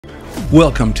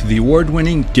Welcome to the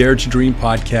award-winning Dare to Dream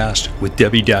podcast with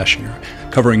Debbi Dachinger,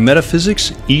 covering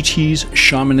metaphysics, ETs,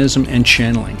 shamanism, and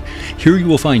channeling. Here you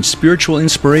will find spiritual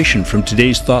inspiration from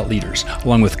today's thought leaders,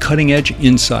 along with cutting-edge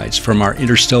insights from our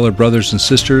interstellar brothers and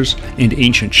sisters and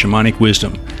ancient shamanic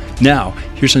wisdom. Now,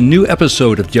 here's a new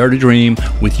episode of Dare to Dream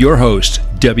with your host,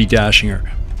 Debbi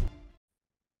Dachinger.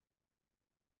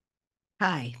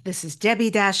 Hi, this is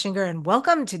Debbi Dachinger, and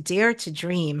welcome to Dare to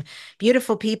Dream.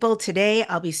 Beautiful people, today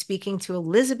I'll be speaking to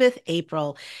Elizabeth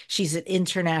April. She's an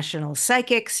international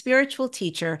psychic, spiritual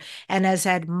teacher, and has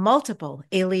had multiple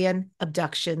alien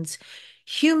abductions,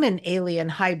 human-alien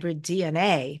hybrid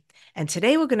DNA. And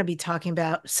today we're going to be talking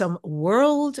about some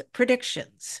world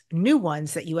predictions, new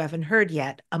ones that you haven't heard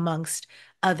yet, amongst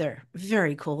other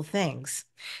very cool things.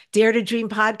 Dare to Dream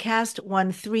podcast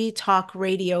won 3 Talk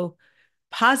Radio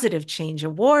Positive Change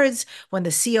Awards, won the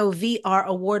COVR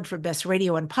Award for Best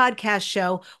Radio and Podcast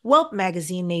Show. Whelp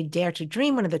Magazine named Dare to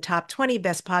Dream one of the top 20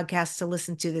 best podcasts to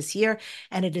listen to this year,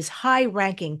 and it is high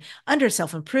ranking under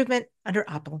self-improvement under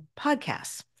Apple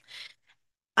Podcasts.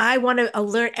 I want to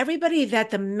alert everybody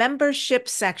that the membership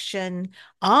section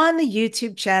on the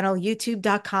YouTube channel,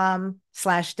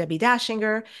 youtube.com/Debbi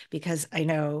Dachinger, because I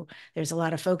know there's a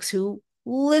lot of folks who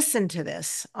listen to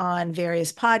this on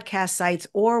various podcast sites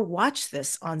or watch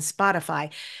this on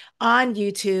Spotify. On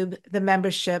YouTube, the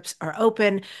memberships are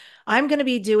open. I'm going to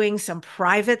be doing some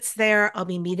privates there. I'll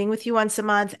be meeting with you once a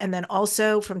month. And then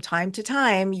also from time to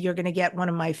time, you're going to get one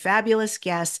of my fabulous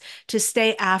guests to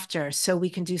stay after so we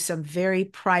can do some very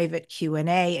private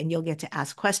Q&A and you'll get to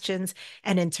ask questions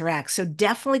and interact. So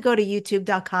definitely go to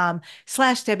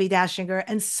youtube.com/Debbi Dachinger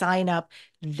and sign up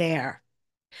there.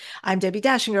 I'm Debbi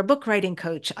Dachinger, a book writing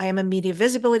coach. I am a media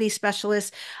visibility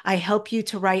specialist. I help you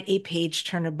to write a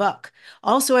page-turner book.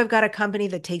 Also, I've got a company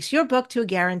that takes your book to a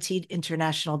guaranteed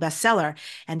international bestseller.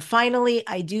 And finally,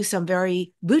 I do some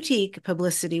very boutique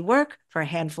publicity work for a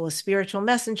handful of spiritual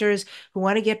messengers who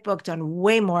want to get booked on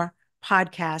way more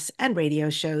podcasts and radio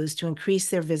shows to increase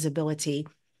their visibility.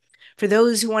 For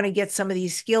those who want to get some of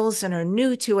these skills and are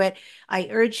new to it, I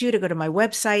urge you to go to my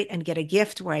website and get a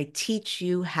gift where I teach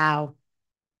you how.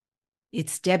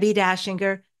 It's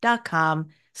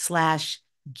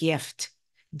DebbiDachinger.com/gift.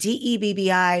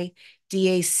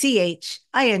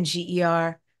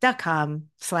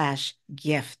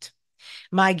 DebbiDachinger.com/gift.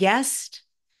 My guest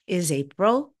is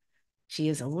April. She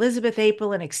is Elizabeth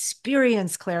April, an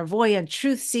experienced clairvoyant,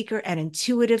 truth seeker, and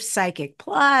intuitive psychic,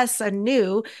 plus a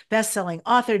new best-selling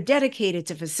author dedicated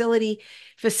to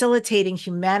facilitating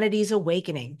humanity's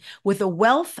awakening. With a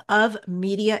wealth of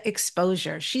media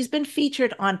exposure, she's been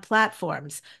featured on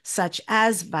platforms such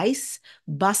as Vice,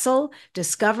 Bustle,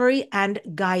 Discovery, and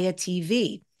Gaia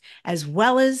TV, as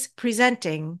well as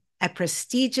presenting at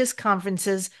prestigious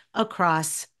conferences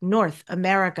across North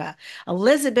America.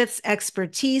 Elizabeth's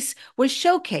expertise was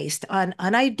showcased on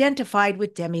Unidentified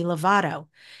with Demi Lovato,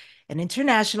 an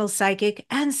international psychic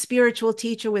and spiritual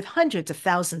teacher with hundreds of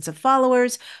thousands of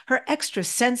followers. Her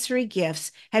extrasensory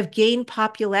gifts have gained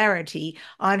popularity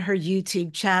on her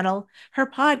YouTube channel, her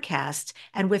podcast,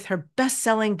 and with her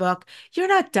best-selling book, You're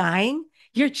Not Dying,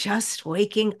 You're Just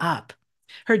Waking Up.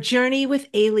 Her journey with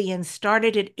aliens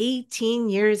started at 18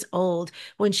 years old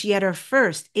when she had her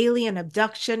first alien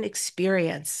abduction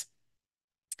experience.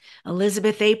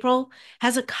 Elizabeth April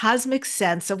has a cosmic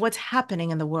sense of what's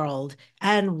happening in the world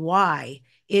and why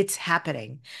it's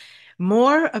happening.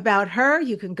 More about her,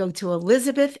 you can go to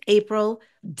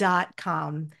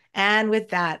elizabethapril.com. And with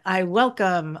that, I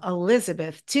welcome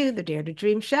Elizabeth to the Dare to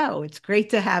Dream show. It's great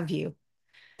to have you.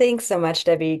 Thanks so much,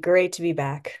 Debbi. Great to be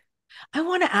back. I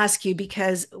want to ask you,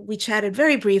 because we chatted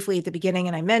very briefly at the beginning,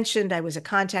 and I mentioned I was a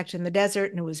contact in the desert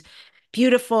and it was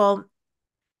beautiful.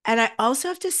 And I also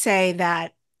have to say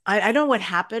that I don't know what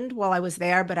happened while I was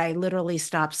there, but I literally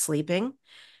stopped sleeping.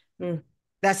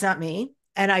 That's not me.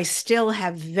 And I still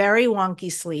have very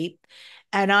wonky sleep.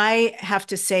 And I have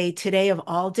to say, today of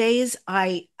all days,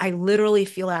 I literally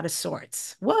feel out of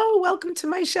sorts. Whoa, welcome to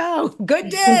my show. Good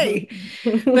day.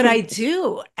 But I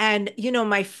do. And,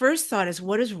 my first thought is,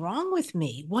 what is wrong with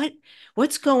me?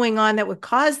 What's going on that would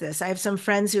cause this? I have some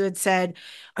friends who had said,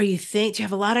 do you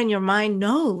have a lot on your mind?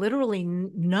 No, literally,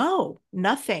 no,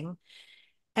 nothing.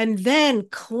 And then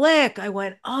click, I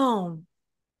went, oh,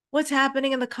 what's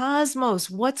happening in the cosmos?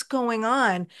 What's going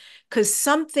on? Because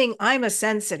I'm a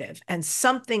sensitive and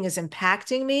something is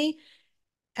impacting me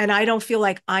and I don't feel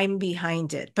like I'm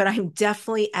behind it, but I'm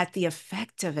definitely at the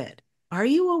effect of it. Are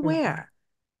you aware?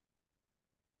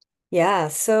 Yeah,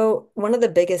 so one of the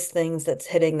biggest things that's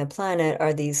hitting the planet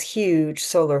are these huge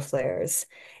solar flares.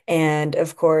 And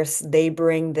of course, they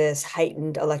bring this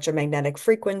heightened electromagnetic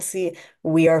frequency.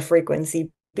 We are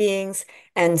frequency beings.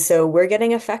 And so we're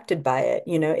getting affected by it.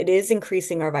 It is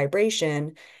increasing our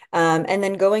vibration. And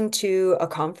then going to a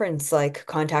conference like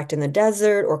Contact in the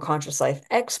Desert or Conscious Life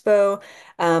Expo,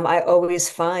 I always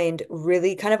find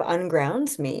really kind of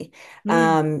ungrounds me.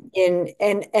 Mm.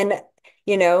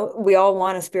 We all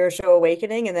want a spiritual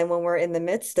awakening, and then when we're in the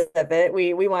midst of it,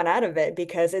 we want out of it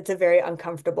because it's a very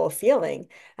uncomfortable feeling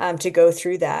to go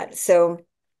through that. So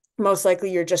most likely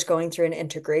you're just going through an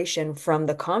integration from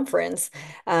the conference.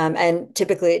 And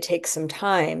typically it takes some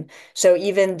time. So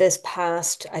even this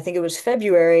past, I think it was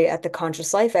February at the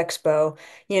Conscious Life Expo,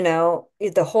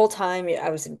 the whole time I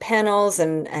was in panels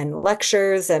and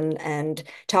lectures and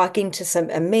talking to some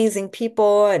amazing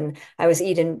people. And I was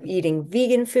eating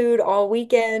vegan food all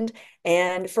weekend.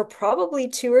 And for probably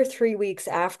 2 or 3 weeks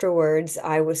afterwards,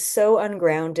 I was so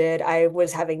ungrounded. I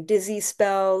was having dizzy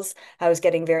spells. I was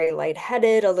getting very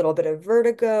lightheaded, a little bit of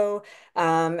vertigo,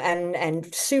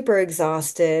 and super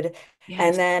exhausted.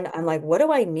 And Yes. then I'm like, what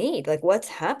do I need? Like, what's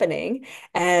happening?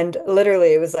 And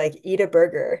literally, it was like, eat a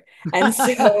burger. And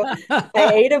so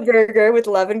I ate a burger with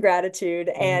love and gratitude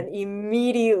Mm. and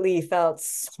immediately felt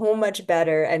so much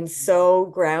better and so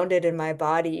grounded in my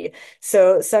body.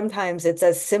 So sometimes it's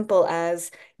as simple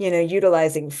as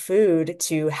utilizing food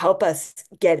to help us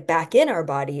get back in our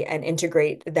body and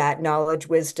integrate that knowledge,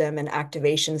 wisdom, and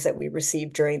activations that we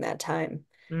received during that time.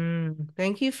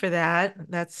 Thank you for that.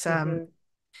 That's Mhm.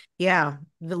 yeah,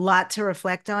 a lot to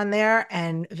reflect on there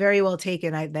and very well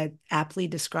taken. That aptly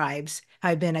describes how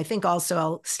I've been. I think also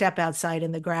I'll step outside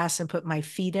in the grass and put my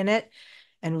feet in it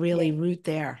and really Yeah. root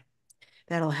there.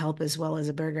 That'll help as well as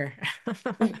a burger.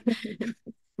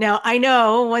 Now, I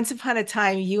know once upon a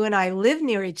time you and I lived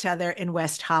near each other in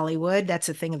West Hollywood. That's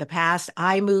a thing of the past.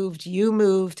 I moved, you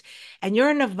moved, and you're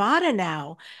in Nevada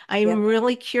now. I'm Yep.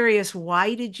 really curious,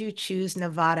 why did you choose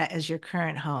Nevada as your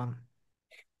current home?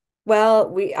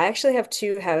 Well, I actually have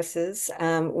two houses,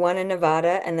 one in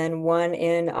Nevada and then one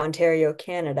in Ontario,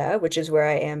 Canada, which is where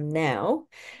I am now.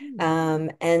 Hmm.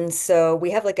 And so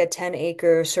we have like a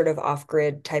 10-acre sort of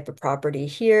off-grid type of property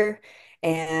here.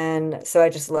 And so I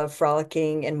just love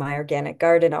frolicking in my organic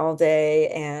garden all day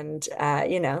and,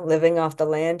 living off the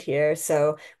land here.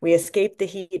 So we escape the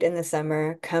heat in the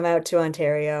summer, come out to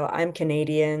Ontario. I'm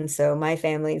Canadian, so my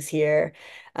family's here.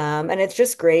 And it's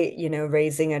just great,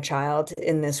 raising a child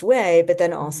in this way, but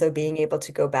then also being able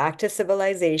to go back to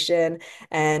civilization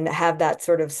and have that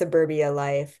sort of suburbia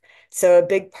life. So a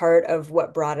big part of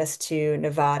what brought us to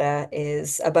Nevada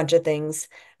is a bunch of things.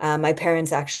 My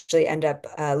parents actually end up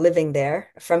living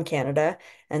there from Canada,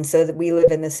 and so that we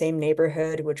live in the same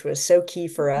neighborhood, which was so key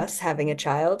for us having a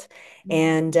child.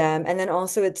 And then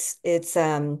also it's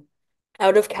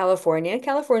out of California.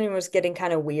 California was getting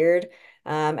kind of weird.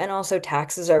 And also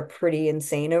taxes are pretty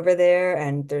insane over there,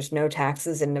 and there's no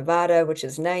taxes in Nevada, which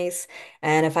is nice.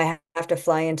 And if I have to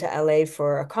fly into LA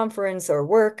for a conference or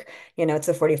work, it's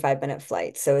a 45-minute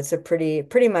flight. So it's a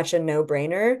pretty much a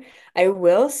no-brainer. I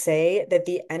will say that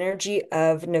the energy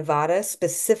of Nevada,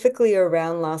 specifically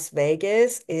around Las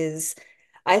Vegas,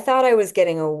 I thought I was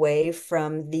getting away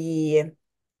from the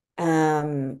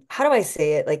how do I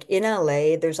say it? Like in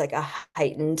LA, there's like a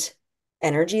heightened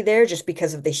energy there just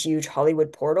because of the huge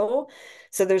Hollywood portal.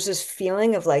 So there's this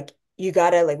feeling of like you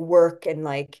gotta like work and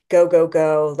like go, go,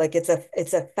 go. Like it's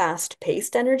a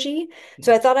fast-paced energy.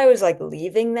 So I Yes. thought I was like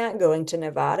leaving that going to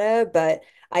Nevada, but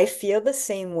I feel the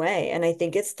same way. And I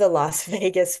think it's the Las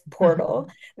Vegas portal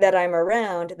that I'm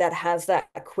around that has that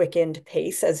quickened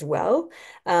pace as well.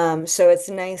 So it's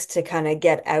nice to kind of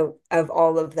get out of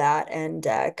all of that and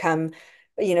come,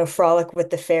 frolic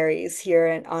with the fairies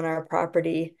here on our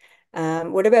property.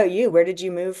 What about you? Where did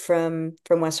you move from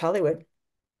West Hollywood?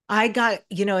 I got,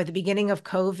 at the beginning of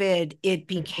COVID, it Mhm.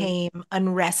 became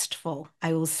unrestful,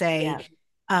 I will say. Yeah.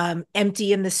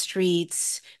 Empty in the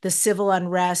streets. The civil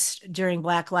unrest during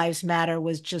Black Lives Matter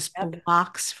was just Yep.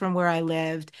 blocks from where I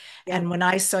lived. And Yep. when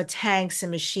I saw tanks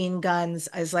and machine guns,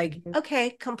 I was like, Mhm. okay,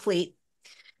 complete.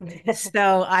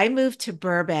 So I moved to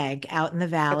Burbank out in the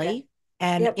Okay. valley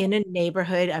and Yep. in a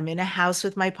neighborhood. I'm in a house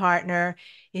with my partner.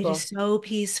 It is Cool. so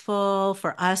peaceful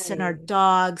for us and our Nice.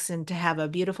 dogs and to have a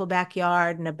beautiful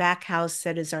backyard and a back house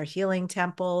that is our healing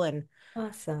temple. And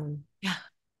Awesome. yeah,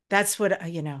 that's what,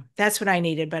 that's what I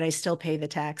needed, but I still pay the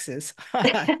taxes.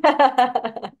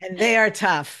 And they are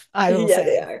tough, I will Yeah,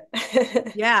 they say. are.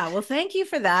 Yeah, well, thank you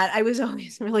for that. I was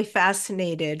always really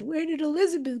fascinated. Where did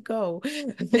Elizabeth go?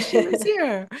 She was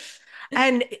here.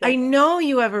 And I So, know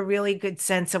you have a really good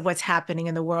sense of what's happening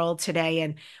in the world today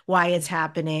and why it's mhm.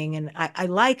 happening. And I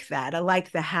like that. I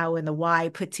like the how and the why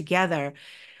put together.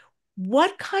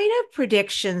 What kind of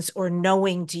predictions or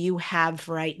knowing do you have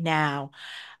right now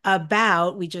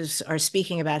about, we just are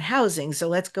speaking about housing, so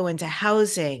let's go into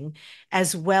housing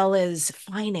as well as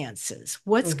finances.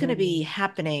 What's going to be Mhm.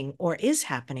 happening or is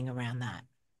happening around that?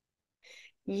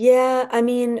 Yeah, I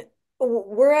mean,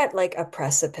 we're at like a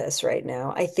precipice right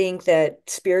now. I think that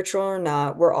spiritual or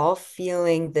not, we're all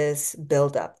feeling this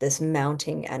buildup, this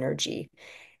mounting energy.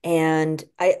 And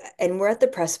we're at the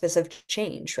precipice of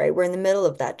change, right? We're in the middle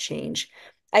of that change.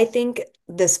 I think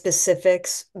the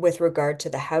specifics with regard to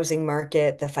the housing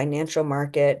market, the financial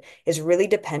market, is really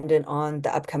dependent on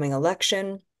the upcoming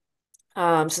election.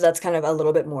 So that's kind of a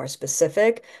little bit more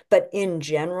specific. But in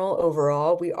general,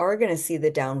 overall, we are going to see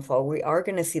the downfall. We are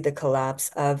going to see the collapse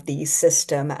of the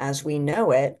system as we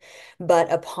know it.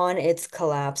 But upon its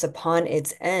collapse, upon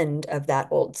its end of that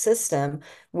old system,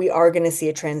 we are going to see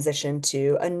a transition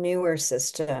to a newer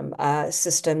system, a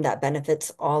system that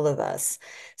benefits all of us.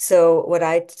 So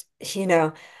you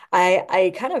know,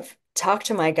 I kind of talk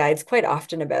to my guides quite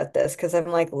often about this because I'm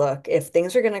like, look, if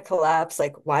things are going to collapse,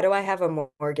 like, why do I have a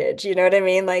mortgage? You know what I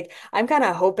mean? Like, I'm kind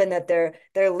of hoping that they're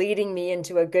leading me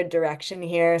into a good direction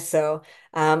here. So,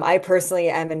 I personally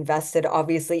am invested,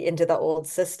 obviously, into the old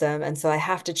system, and so I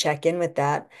have to check in with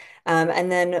that. And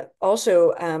then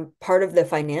also, part of the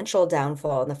financial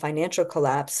downfall and the financial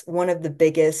collapse, one of the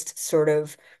biggest sort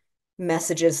of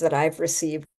messages that I've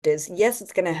received is yes,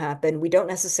 it's going to happen. We don't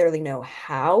necessarily know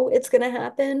how it's going to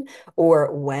happen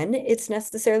or when it's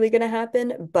necessarily going to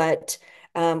happen, but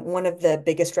one of the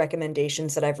biggest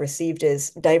recommendations that I've received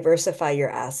is diversify your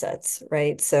assets,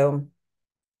 right? So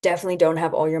definitely don't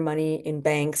have all your money in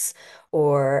banks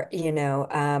or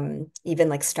even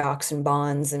like stocks and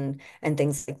bonds and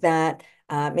things like that.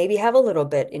 Maybe have a little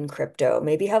bit in crypto,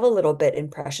 maybe have a little bit in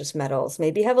precious metals,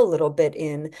 maybe have a little bit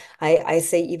in, I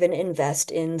say even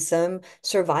invest in some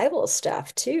survival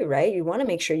stuff too, right? You want to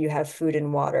make sure you have food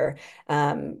and water.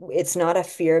 It's not a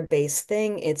fear-based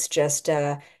thing. It's just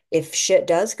if shit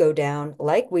does go down,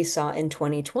 like we saw in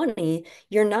 2020,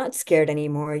 you're not scared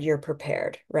anymore. You're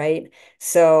prepared, right?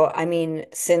 So, I mean,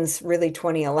 since really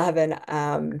 2011,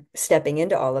 stepping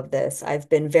into all of this, I've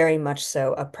been very much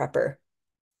so a prepper.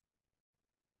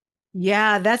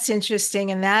 Yeah, that's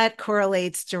interesting. And that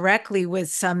correlates directly with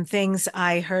some things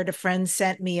I heard. A friend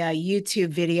sent me a YouTube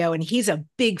video, and he's a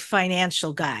big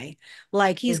financial guy.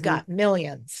 Like he's Hmm. got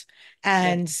millions.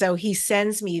 Yep. And so he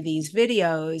sends me these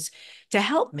videos to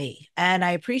help me. And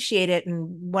I appreciate it.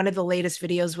 And one of the latest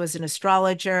videos was an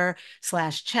astrologer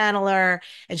slash channeler.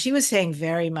 And she was saying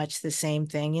very much the same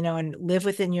thing, and live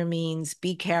within your means,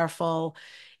 be careful.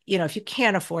 If you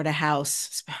can't afford a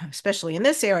house, especially in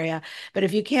this area, but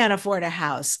if you can't afford a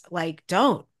house, like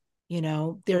don't,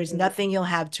 there's Hmm. nothing you'll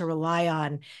have to rely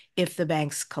on if the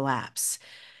banks collapse,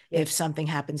 if Yep. something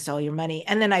happens to all your money.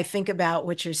 And then I think about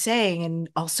what you're saying and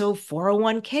also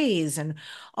 401ks and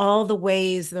all the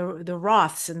ways, the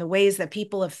Roths and the ways that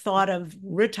people have thought of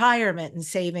retirement and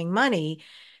saving money.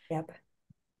 Yep.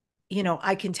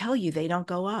 I can tell you they don't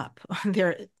go up.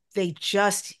 They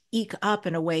just eke up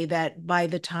in a way that by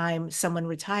the time someone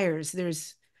retires,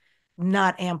 there's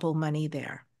not ample money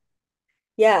there.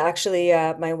 Yeah, actually,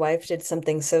 my wife did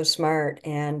something so smart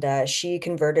and she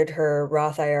converted her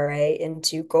Roth IRA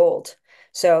into gold.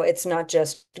 So it's not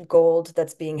just gold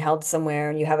that's being held somewhere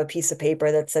and you have a piece of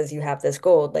paper that says you have this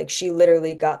gold. Like she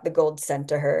literally got the gold sent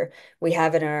to her. We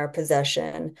have it in our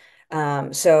possession.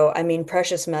 So, I mean,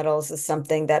 precious metals is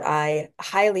something that I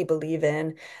highly believe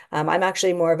in. I'm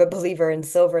actually more of a believer in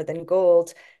silver than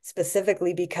gold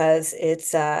specifically because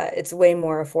it's way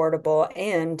more affordable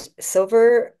and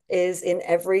silver is in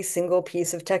every single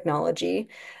piece of technology.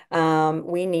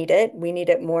 We need it. We need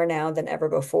it more now than ever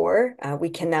before. We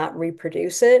cannot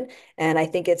reproduce it, and I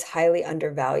think it's highly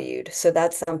undervalued. So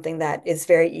that's something that is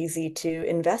very easy to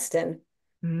invest in.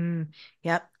 Mm,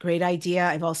 yep, great idea.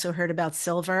 I've also heard about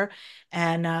silver,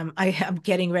 and I am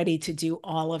getting ready to do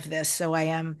all of this. So I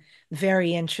am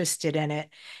very interested in it.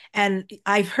 And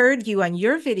I've heard you on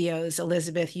your videos,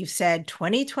 Elizabeth, you've said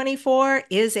 2024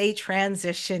 is a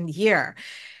transition year.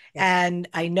 Yep. And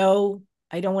I know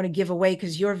I don't want to give away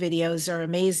because your videos are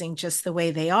amazing just the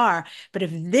way they are. But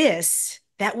if this,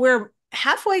 that we're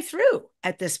halfway through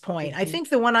at this point. I Mhm. think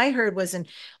the one I heard was an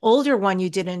older one you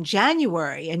did in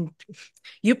January, and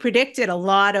you predicted a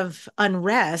lot of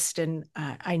unrest, and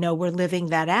I know we're living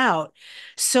that out.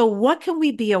 So, what can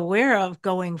we be aware of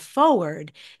going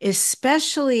forward,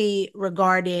 especially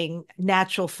regarding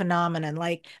natural phenomenon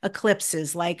like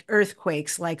eclipses, like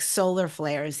earthquakes, like solar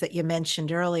flares that you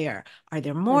mentioned earlier? Are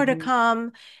there more to Mhm.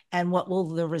 come, and what will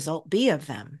the result be of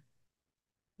them?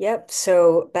 Yep.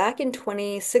 So back in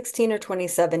 2016 or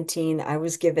 2017, I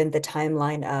was given the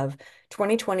timeline of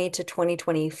 2020 to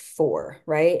 2024,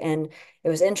 right? And it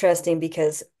was interesting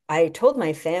because I told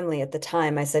my family at the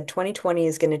time, I said 2020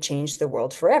 is going to change the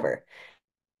world forever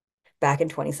back in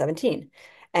 2017.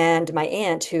 And my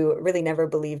aunt, who really never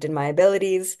believed in my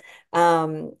abilities,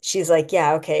 she's like,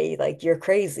 yeah, okay, like you're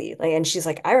crazy. Like, and she's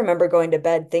like, I remember going to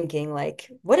bed thinking,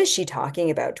 like, what is she talking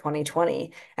about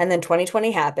 2020? And then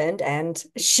 2020 happened and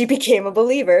she became a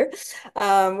believer,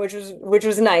 which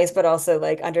was nice, but also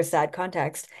like under sad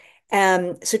context.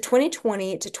 So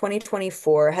 2020 to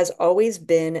 2024 has always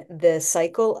been the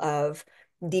cycle of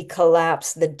the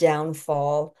collapse, the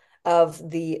downfall of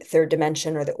the third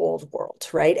dimension or the old world,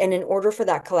 right? And in order for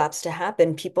that collapse to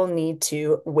happen, people need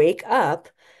to wake up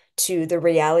to the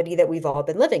reality that we've all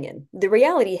been living in. The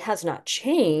reality has not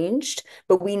changed,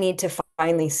 but we need to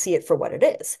finally see it for what it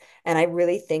is. And I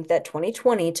really think that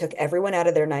 2020 took everyone out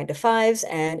of their 9 to 5s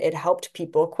and it helped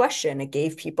people question. It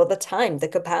gave people the time, the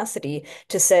capacity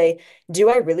to say, do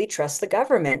I really trust the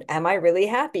government? Am I really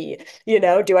happy?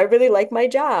 Do I really like my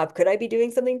job? Could I be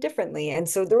doing something differently? And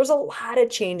so there was a lot of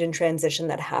change and transition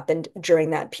that happened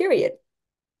during that period.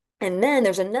 And then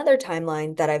there's another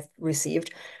timeline that I've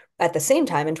received at the same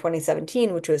time in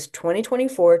 2017, which was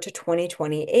 2024 to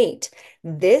 2028.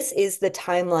 This is the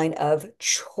timeline of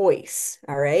choice.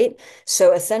 All right.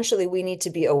 So essentially, we need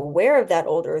to be aware of that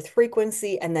old Earth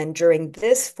frequency. And then during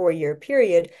this 4-year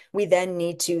period, we then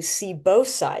need to see both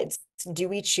sides. Do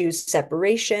we choose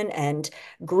separation and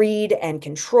greed and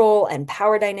control and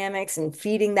power dynamics and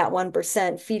feeding that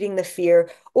 1%, feeding the fear?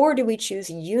 Or do we choose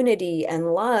unity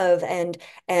and love and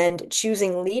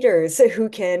choosing leaders who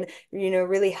can,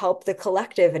 really help the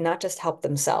collective and not just help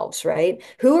themselves, right?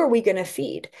 Who are we going to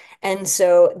feed? And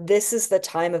so this is the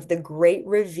time of the great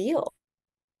reveal.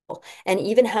 And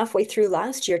even halfway through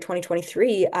last year,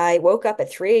 2023, I woke up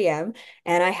at 3 a.m.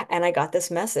 and I got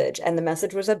this message, and the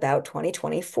message was about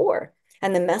 2024.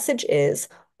 And the message is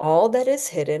all that is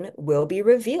hidden will be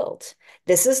revealed.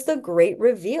 This is the great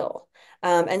reveal.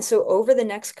 And so over the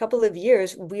next couple of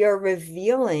years, we are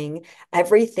revealing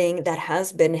everything that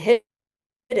has been hidden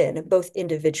both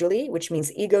individually, which means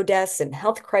ego deaths and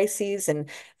health crises and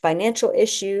financial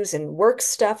issues and work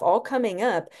stuff all coming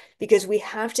up because we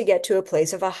have to get to a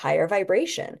place of a higher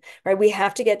vibration, right? We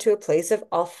have to get to a place of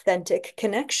authentic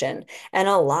connection. And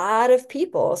a lot of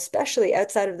people, especially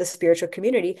outside of the spiritual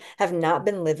community, have not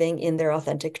been living in their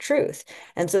authentic truth.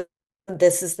 And so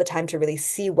this is the time to really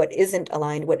see what isn't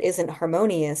aligned, what isn't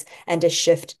harmonious, and to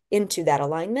shift into that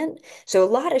alignment. So a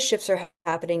lot of shifts are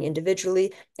happening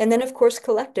individually. And then, of course,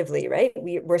 collectively, right?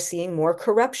 We're seeing more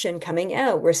corruption coming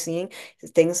out. We're seeing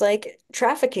things like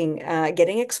trafficking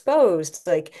getting exposed.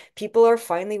 Like people are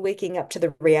finally waking up to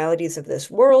the realities of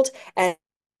this world. And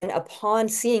upon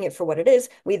seeing it for what it is,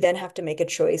 we then have to make a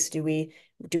choice. Do we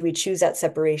choose that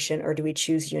separation or do we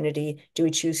choose unity? Do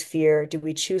we choose fear? Do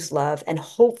we choose love? And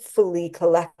hopefully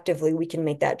collectively we can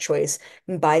make that choice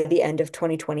by the end of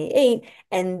 2028.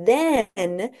 And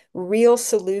then real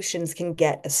solutions can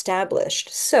get established.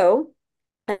 So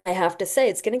I have to say,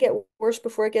 it's going to get worse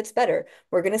before it gets better.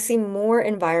 We're going to see more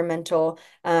environmental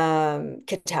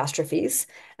catastrophes.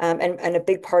 And a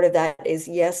big part of that is,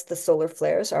 yes, the solar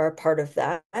flares are a part of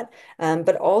that.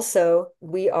 But also,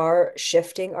 we are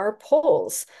shifting our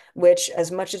poles, which,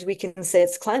 as much as we can say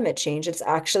it's climate change, it's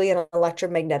actually an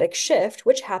electromagnetic shift,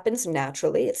 which happens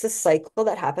naturally. It's a cycle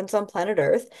that happens on planet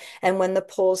Earth. And when the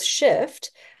poles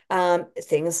shift,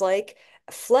 things like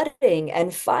flooding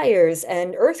and fires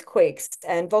and earthquakes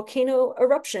and volcano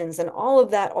eruptions and all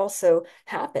of that also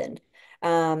happened.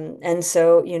 And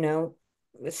so,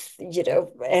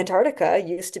 Antarctica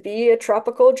used to be a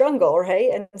tropical jungle,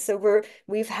 right? And so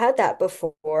we've had that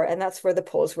before, and that's where the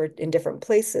poles were in different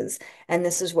places. And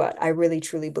this is what I really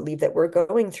truly believe that we're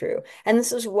going through. And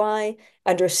this is why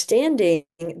understanding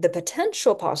the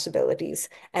potential possibilities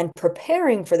and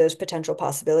preparing for those potential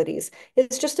possibilities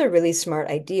is just a really smart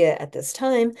idea at this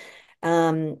time.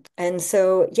 And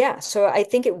so yeah, so I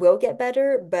think it will get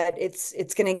better, but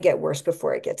it's going to get worse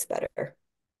before it gets better.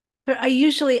 But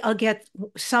I'll get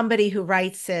somebody who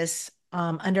writes this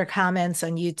under comments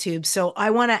on YouTube. So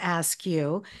I want to ask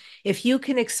you if you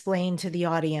can explain to the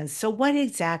audience, so what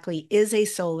exactly is a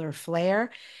solar flare Mhm.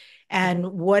 and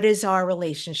what is our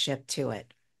relationship to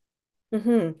it?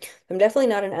 Hmm. I'm definitely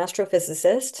not an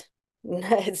astrophysicist.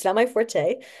 It's not my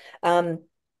forte. Um,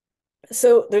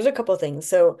 so there's a couple things.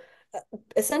 So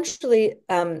essentially,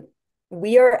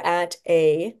 we are at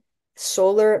a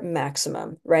solar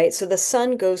maximum, right? So the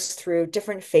sun goes through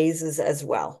different phases as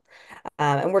well.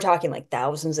 And we're talking like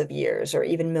thousands of years or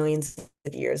even millions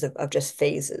of years of just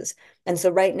phases. And so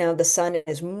right now, the sun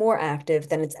is more active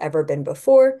than it's ever been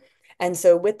before. And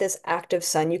so with this active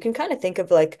sun, you can kind of think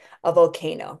of like a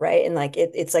volcano, right? And like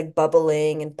it's like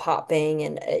bubbling and popping.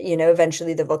 And,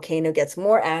 eventually the volcano gets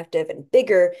more active and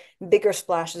bigger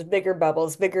splashes, bigger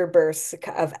bubbles, bigger bursts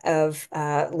of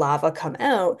lava come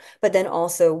out. But then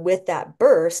also with that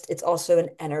burst, it's also an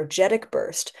energetic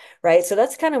burst, right? So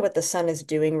that's kind of what the sun is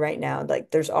doing right now. Like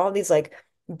there's all these like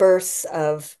bursts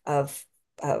of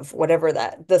whatever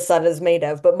that the sun is made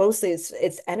of, but mostly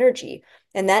it's energy.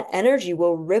 And that energy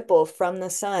will ripple from the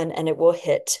sun and it will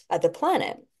hit at the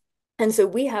planet. And so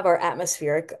we have our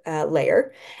atmospheric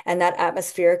layer, and that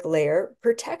atmospheric layer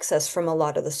protects us from a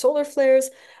lot of the solar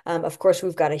flares. Of course,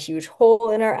 we've got a huge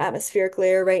hole in our atmospheric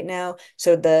layer right now.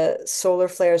 So the solar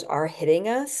flares are hitting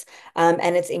us,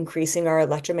 and it's increasing our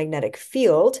electromagnetic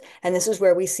field. And this is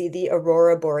where we see the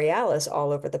aurora borealis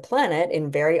all over the planet in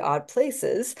very odd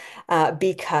places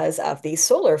because of these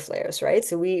solar flares, right?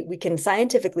 So we can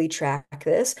scientifically track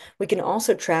this. We can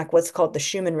also track what's called the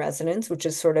Schumann resonance, which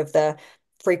is sort of the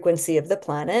frequency of the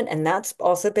planet, and that's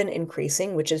also been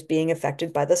increasing, which is being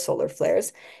affected by the solar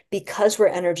flares. Because we're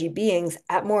energy beings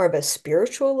at more of a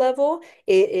spiritual level,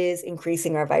 it is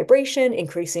increasing our vibration,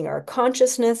 increasing our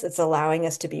consciousness. It's allowing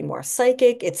us to be more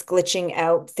psychic. It's glitching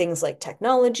out things like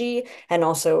technology and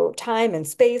also time and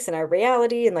space and our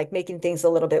reality and like making things a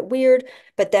little bit weird.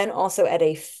 But then also at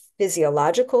a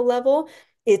physiological level,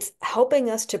 it's helping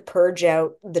us to purge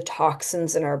out the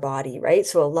toxins in our body, right?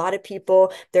 So a lot of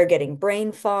people, they're getting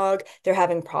brain fog, they're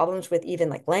having problems with even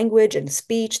like language and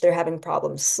speech, they're having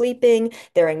problems sleeping,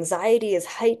 their anxiety is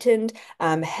heightened,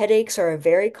 headaches are a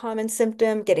very common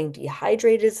symptom, getting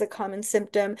dehydrated is a common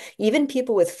symptom, even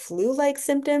people with flu-like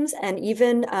symptoms, and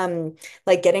even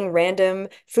like getting random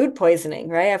food poisoning,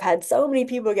 right? I've had so many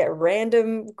people get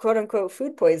random quote unquote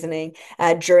food poisoning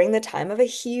during the time of a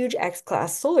huge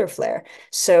X-class solar flare.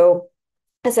 So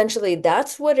essentially,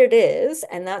 that's what it is,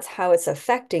 and that's how it's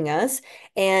affecting us.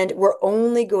 And we're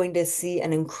only going to see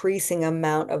an increasing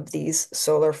amount of these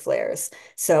solar flares.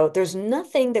 So there's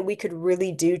nothing that we could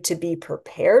really do to be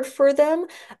prepared for them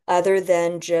other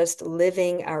than just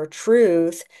living our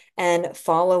truth and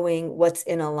following what's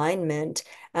in alignment.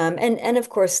 And of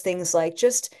course, things like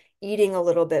just eating a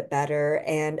little bit better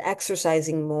and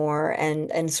exercising more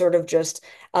and sort of just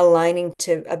aligning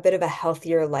to a bit of a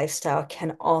healthier lifestyle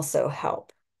can also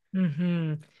help.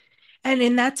 Hmm. And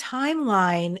in that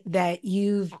timeline that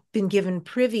you've been given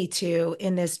privy to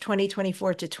in this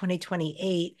 2024 to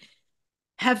 2028,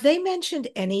 have they mentioned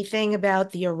anything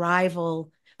about the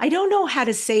arrival? I don't know how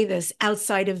to say this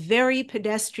outside of very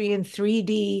pedestrian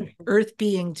 3D Earth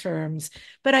being terms,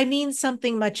 but I mean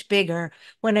something much bigger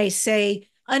when I say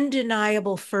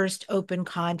undeniable first open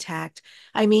contact.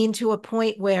 I mean to a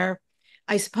point where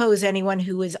I suppose anyone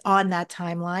who is on that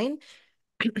timeline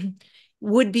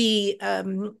would be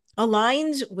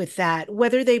aligned with that,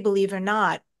 whether they believe or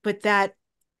not, but that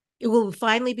it will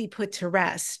finally be put to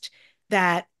rest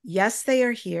that yes, they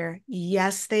are here.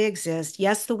 Yes, they exist.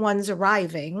 Yes, the ones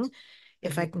arriving,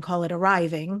 if I Mhm. can call it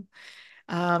arriving,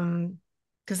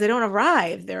 because they don't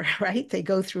arrive, they're right. They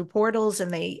go through portals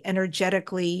and they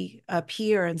energetically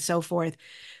appear and so forth.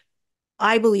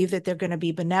 I believe that they're going to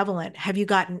be benevolent. Have you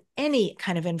gotten any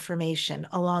kind of information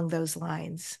along those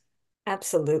lines?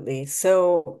 Absolutely.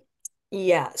 So,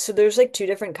 yeah, so there's like two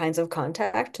different kinds of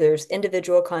contact. There's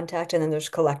individual contact and then there's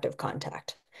collective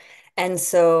contact. And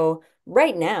so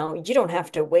right now, you don't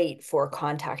have to wait for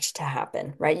contact to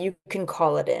happen, right? You can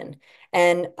call it in.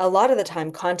 And a lot of the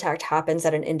time, contact happens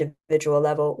at an individual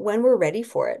level when we're ready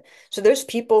for it. So there's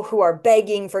people who are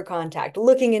begging for contact,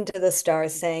 looking into the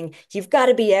stars, saying, "You've got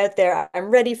to be out there. I'm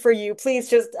ready for you. Please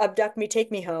just abduct me, take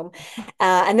me home."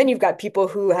 And then you've got people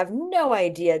who have no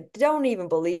idea, don't even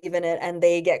believe in it, and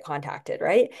they get contacted,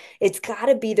 right? It's got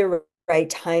to be the right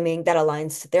timing that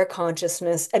aligns to their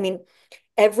consciousness. I mean,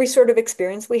 every sort of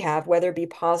experience we have, whether it be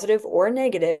positive or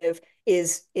negative,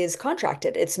 is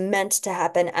contracted. It's meant to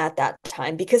happen at that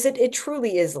time because it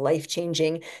truly is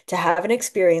life-changing to have an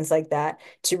experience like that,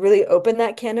 to really open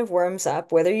that can of worms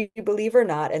up, whether you believe or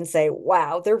not, and say,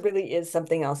 wow, there really is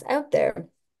something else out there.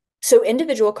 So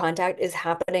individual contact is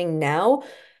happening now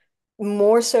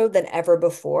more so than ever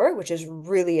before, which is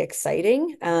really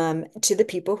exciting to the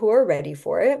people who are ready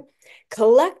for it.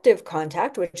 Collective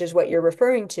contact, which is what you're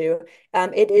referring to,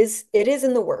 it is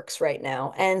in the works right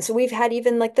now. And so we've had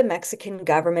even like the Mexican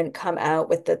government come out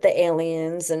with the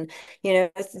aliens, and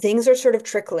things are sort of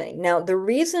trickling. Now, the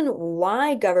reason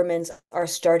why governments are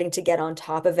starting to get on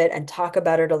top of it and talk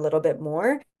about it a little bit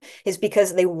more is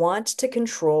because they want to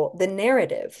control the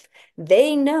narrative.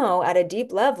 They know at a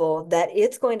deep level that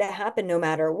it's going to happen no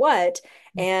matter what.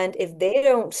 And if they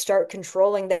don't start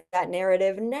controlling that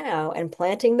narrative now and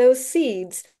planting those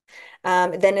seeds,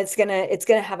 then it's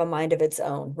gonna have a mind of its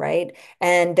own, right?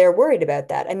 And they're worried about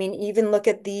that. I mean, even look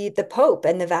at the Pope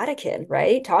and the Vatican,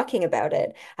 right? Talking about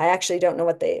it. I actually don't know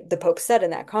what the Pope said in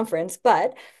that conference,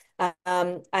 but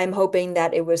I'm hoping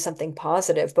that it was something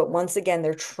positive. But once again,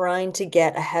 they're trying to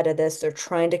get ahead of this. They're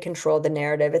trying to control the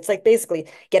narrative. It's like basically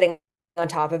getting on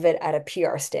top of it at a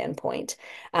PR standpoint.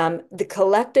 The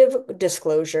collective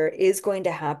disclosure is going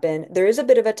to happen. There is a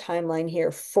bit of a timeline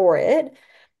here for it.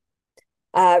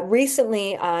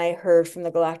 Recently, I heard from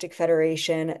the Galactic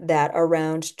Federation that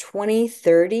around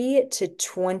 2030 to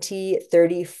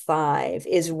 2035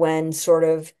 is when sort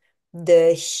of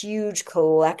the huge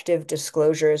collective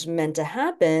disclosure is meant to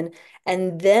happen.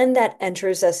 And then that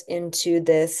enters us into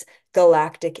this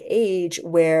galactic age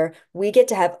where we get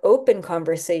to have open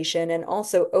conversation and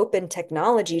also open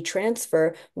technology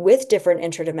transfer with different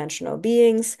interdimensional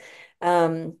beings.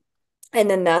 Um, and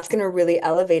then that's going to really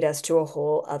elevate us to a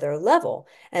whole other level.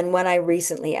 And when I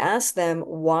recently asked them,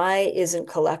 why isn't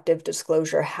collective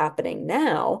disclosure happening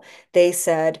now? They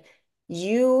said,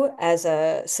 you as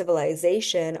a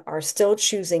civilization are still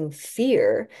choosing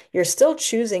fear. You're still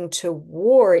choosing to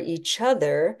war each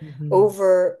other Mhm.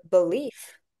 over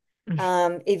belief.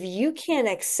 If you can't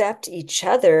accept each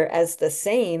other as the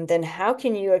same, then how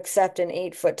can you accept an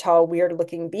 8 foot tall, weird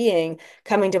looking being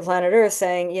coming to planet Earth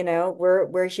saying,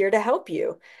 we're here to help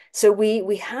you? So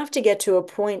we have to get to a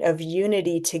point of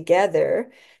unity together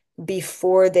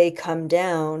before they come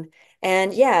down.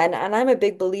 And yeah, and I'm a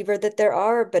big believer that there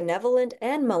are benevolent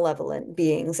and malevolent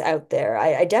beings out there.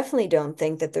 I definitely don't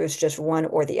think that there's just one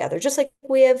or the other. Just like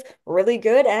we have really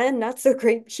good and not so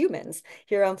great humans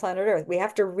here on planet Earth. We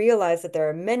have to realize that there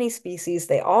are many species,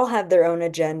 they all have their own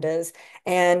agendas.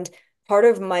 And part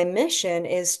of my mission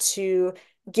is to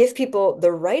give people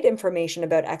the right information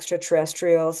about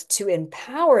extraterrestrials to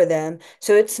empower them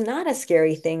so it's not a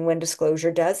scary thing when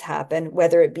disclosure does happen,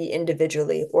 whether it be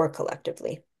individually or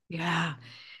collectively. Yeah.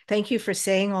 Thank you for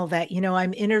saying all that.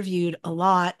 I'm interviewed a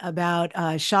lot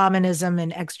about shamanism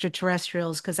and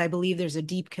extraterrestrials because I believe there's a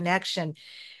deep connection.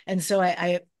 And so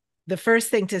the first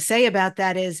thing to say about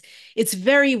that is it's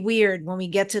very weird when we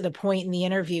get to the point in the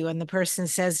interview and the person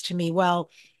says to me, well,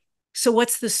 so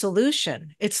what's the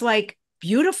solution? It's like,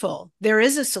 beautiful. There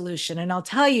is a solution. And I'll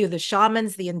tell you, the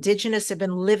shamans, the indigenous have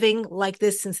been living like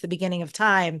this since the beginning of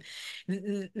time.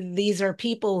 These are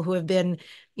people who have been,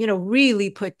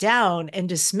 really put down and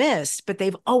dismissed, but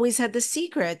they've always had the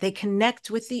secret. They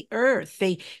connect with the earth.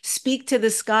 They speak to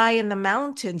the sky and the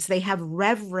mountains. They have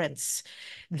reverence.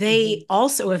 Mhm. They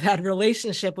also have had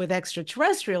relationship with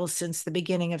extraterrestrials since the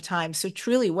beginning of time. So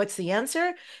truly, what's the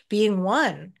answer? Being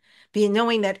one, being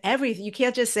knowing that everything, you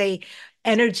can't just say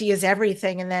energy is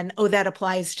everything and then, oh, that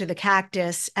applies to the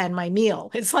cactus and my meal.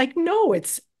 It's like, no,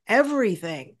 it's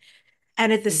everything.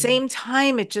 And at the Mhm. same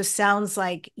time, it just sounds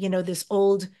like, this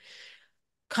old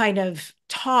kind of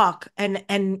talk. And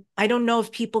I don't know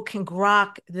if people can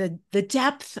grok the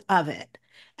depth of it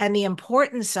and the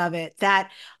importance of it,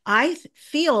 that I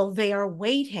feel they are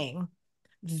waiting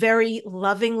very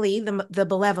lovingly,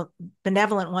 the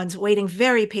benevolent ones waiting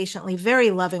very patiently,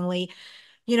 very lovingly,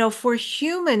 for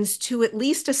humans to at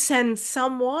least ascend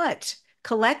somewhat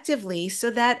collectively so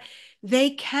that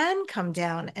they can come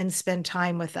down and spend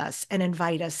time with us and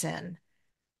invite us in.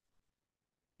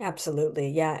 Absolutely.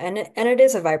 Yeah. And it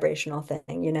is a vibrational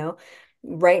thing.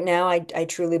 Right now, I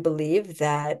truly believe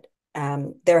that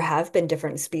there have been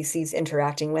different species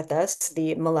interacting with us,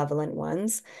 the malevolent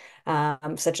ones,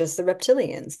 such as the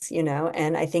reptilians,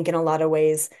 and I think in a lot of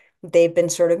ways they've been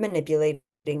sort of manipulating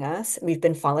us. We've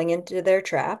been falling into their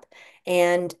trap,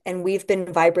 and we've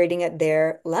been vibrating at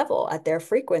their level, at their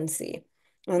frequency.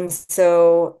 And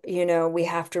so, we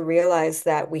have to realize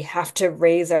that we have to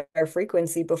raise our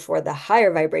frequency before the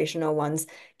higher vibrational ones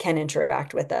can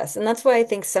interact with us. And that's why I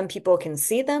think some people can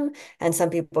see them and some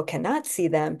people cannot see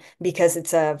them because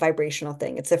it's a vibrational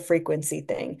thing, it's a frequency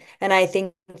thing. And I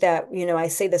think that, I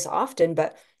say this often,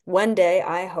 but one day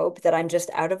I hope that I'm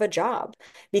just out of a job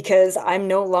because I'm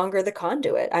no longer the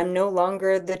conduit. I'm no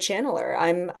longer the channeler.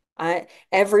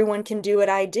 Everyone can do what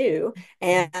I do,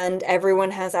 and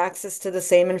everyone has access to the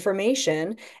same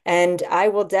information. And I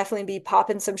will definitely be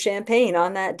popping some champagne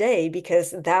on that day,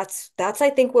 because that's I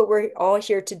think what we're all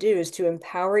here to do, is to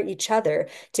empower each other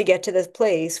to get to this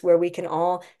place where we can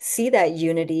all see that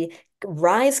unity,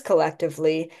 rise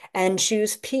collectively, and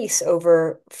choose peace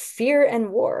over fear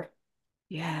and war.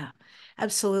 Yeah,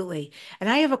 absolutely. And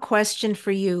I have a question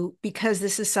for you because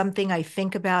this is something I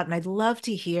think about, and I'd love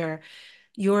to hear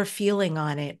your feeling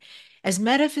on it. As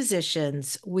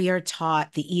metaphysicians, we are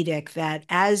taught the edict that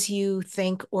as you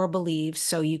think or believe,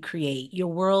 so you create. Your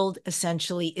world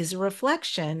essentially is a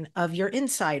reflection of your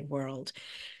inside world.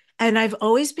 And I've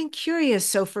always been curious.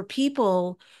 So, for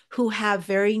people who have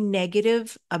very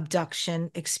negative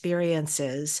abduction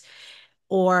experiences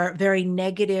or very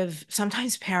negative,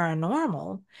 sometimes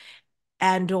paranormal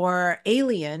and or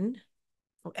alien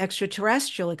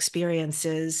extraterrestrial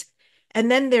experiences. And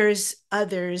then there's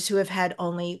others who have had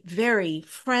only very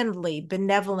friendly,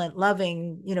 benevolent,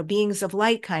 loving, beings of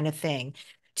light kind of thing.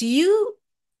 Do you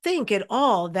think at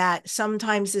all that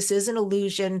sometimes this is an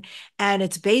illusion and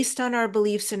it's based on our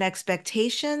beliefs and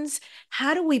expectations?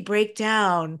 How do we break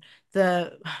down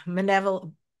the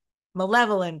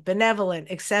malevolent, benevolent,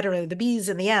 etc., the B's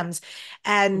and the M's?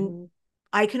 And Mhm.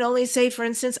 I can only say, for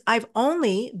instance, I've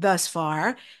only thus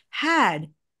far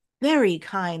had very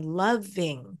kind,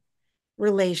 loving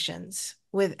relations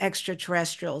with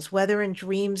extraterrestrials, whether in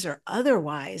dreams or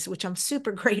otherwise, which I'm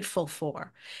super grateful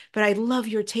for. But I love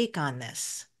your take on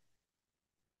this.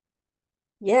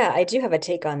 Yeah, I do have a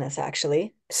take on this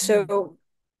actually. Mm. So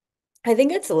I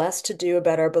think it's less to do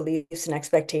about our beliefs and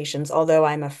expectations, although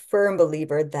I'm a firm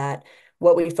believer that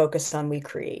what we focus on, we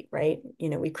create, right?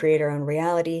 We create our own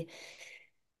reality.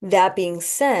 That being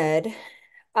said,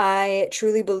 I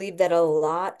truly believe that a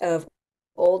lot of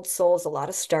old souls, a lot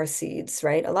of star seeds,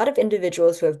 right? A lot of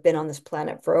individuals who have been on this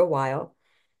planet for a while,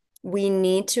 we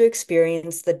need to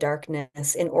experience the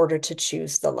darkness in order to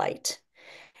choose the light.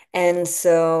 And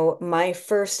so my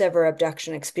first ever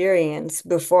abduction experience,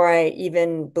 before I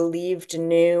even believed,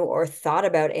 knew, or thought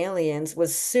about aliens,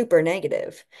 was super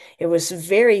negative. It was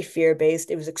very fear-based.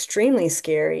 It was extremely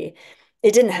scary.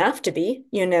 It didn't have to be,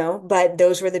 but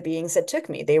those were the beings that took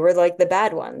me. They were like the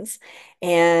bad ones.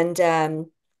 And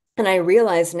I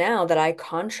realize now that I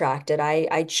contracted,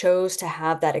 I chose to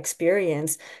have that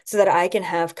experience so that I can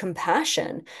have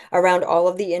compassion around all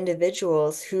of the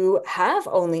individuals who have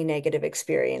only negative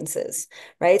experiences,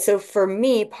 right? So for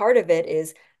me, part of it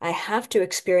is I have to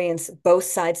experience both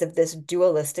sides of this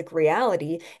dualistic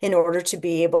reality in order to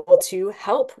be able to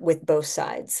help with both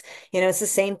sides. It's the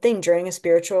same thing during a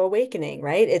spiritual awakening,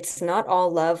 right? It's not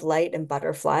all love, light, and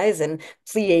butterflies and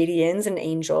Pleiadians and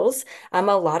angels. A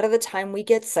lot of the time we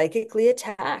get psychically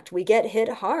attacked, we get hit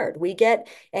hard, we get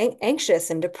anxious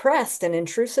and depressed and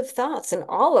intrusive thoughts and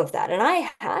all of that. And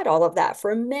I had all of that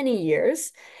for many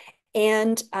years.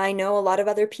 And I know a lot of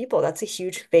other people, that's a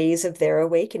huge phase of their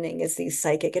awakening, is these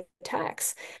psychic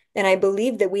attacks. And I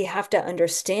believe that we have to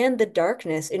understand the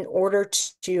darkness in order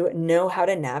to know how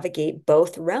to navigate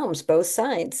both realms, both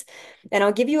sides. And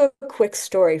I'll give you a quick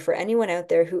story for anyone out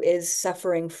there who is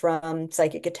suffering from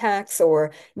psychic attacks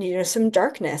or, some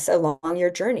darkness along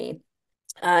your journey.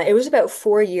 It was about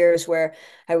 4 years where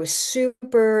I was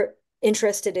super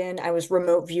interested in. I was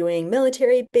remote viewing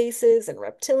military bases and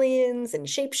reptilians and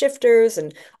shapeshifters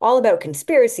and all about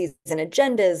conspiracies and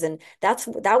agendas. And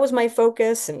that was my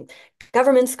focus. And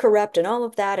government's corrupt and all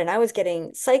of that. And I was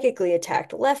getting psychically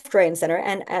attacked left, right, and center.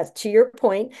 And as to your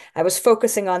point, I was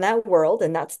focusing on that world,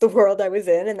 and that's the world I was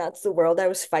in, and that's the world I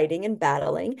was fighting and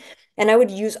battling. And I would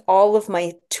use all of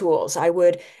my tools. I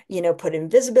would put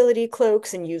invisibility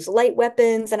cloaks and use light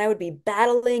weapons. And I would be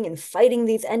battling and fighting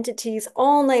these entities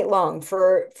all night long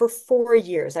for 4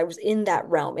 years. I was in that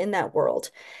realm, in that world.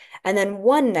 And then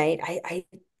one night I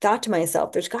thought to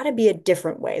myself, there's got to be a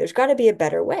different way. There's got to be a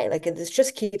better way. Like this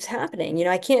just keeps happening.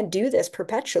 I can't do this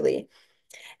perpetually.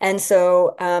 And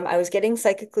so I was getting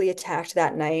psychically attacked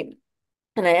that night.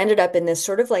 And I ended up in this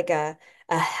sort of like a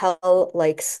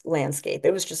hell-like landscape.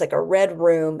 It was just like a red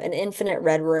room, an infinite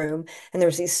red room, and there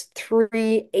was these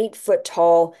three 8 foot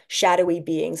tall shadowy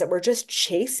beings that were just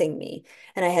chasing me.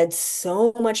 And I had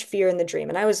so much fear in the dream.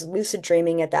 And I was lucid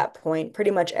dreaming at that point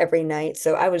pretty much every night.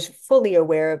 So I was fully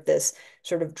aware of this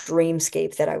sort of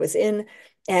dreamscape that I was in.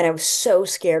 And I was so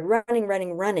scared, running,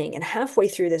 running, running. And halfway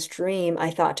through this dream,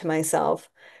 I thought to myself,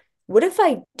 what if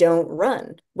I don't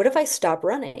run? What if I stop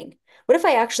running? What if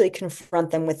I actually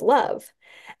confront them with love?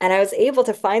 And I was able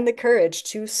to find the courage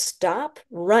to stop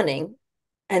running,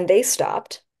 and they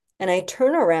stopped. And I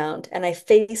turn around and I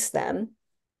face them.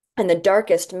 And the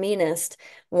darkest, meanest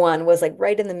one was like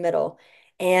right in the middle.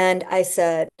 And I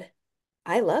said,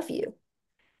 I love you.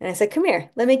 And I said, come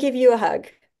here, let me give you a hug.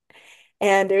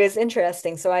 And it was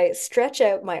interesting. So I stretch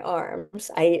out my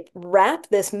arms. I wrap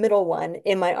this middle one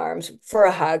in my arms for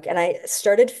a hug. And I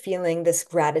started feeling this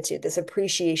gratitude, this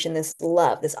appreciation, this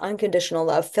love, this unconditional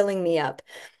love filling me up.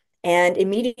 And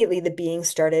immediately the being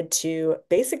started to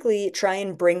basically try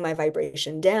and bring my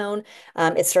vibration down.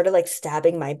 It started like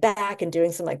stabbing my back and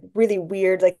doing some like really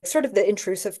weird, like sort of the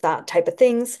intrusive thought type of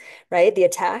things, right? The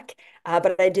attack.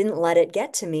 But I didn't let it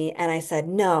get to me. And I said,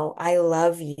 no, I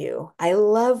love you. I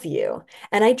love you.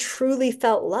 And I truly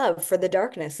felt love for the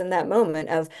darkness in that moment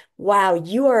of, wow,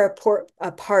 you are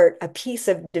a part, a piece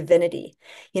of divinity.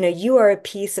 You are a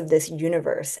piece of this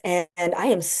universe. And I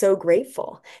am so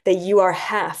grateful that you are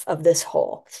half of this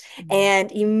whole.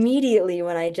 And immediately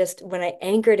when I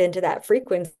anchored into that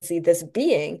frequency, this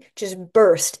being just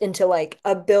burst into like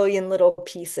a billion little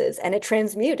pieces and it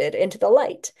transmuted into the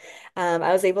light.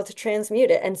 I was able to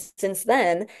transmute it. And since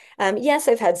then, yes,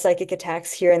 I've had psychic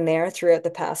attacks here and there throughout the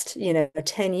past,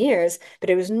 10 years, but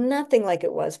it was nothing like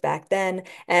it was back then.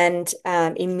 And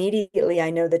immediately I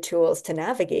know the tools to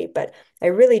navigate, but I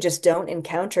really just don't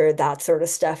encounter that sort of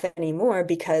stuff anymore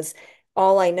because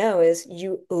all I know is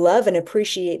you love and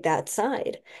appreciate that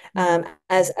side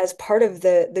as part of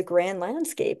the grand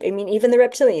landscape. I mean, even the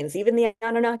reptilians, even the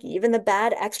Anunnaki, even the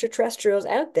bad extraterrestrials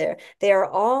out there, they are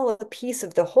all a piece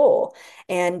of the whole.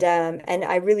 And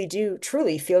I really do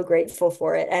truly feel grateful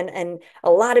for it. And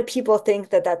a lot of people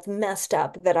think that that's messed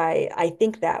up that I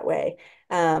think that way.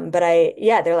 But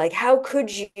yeah, they're like, how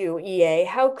could you, EA?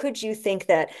 How could you think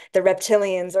that the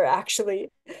reptilians are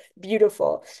actually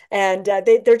beautiful? And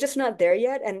they're just not there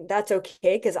yet. And that's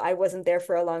okay because I wasn't there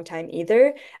for a long time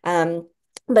either.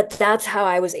 But that's how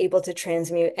I was able to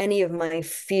transmute any of my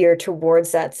fear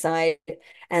towards that side.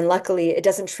 And luckily, it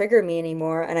doesn't trigger me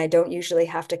anymore. And I don't usually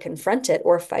have to confront it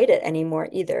or fight it anymore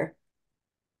either.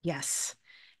 Yes,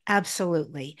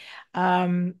 absolutely.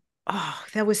 Um, oh,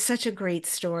 that was such a great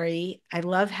story. I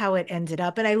love how it ended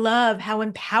up, and I love how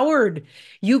empowered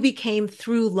you became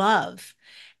through love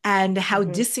and how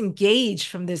Mhm. disengaged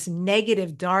from this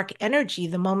negative, dark energy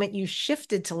the moment you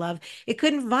shifted to love. It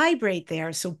couldn't vibrate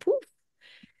there. So poof.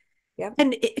 Yep.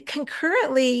 And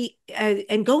concurrently,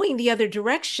 and going the other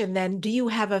direction, then, do you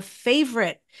have a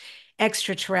favorite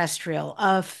extraterrestrial,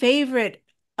 a favorite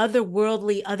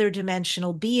otherworldly, other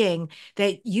dimensional being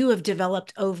that you have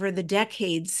developed over the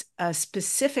decades, a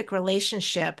specific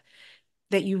relationship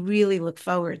that you really look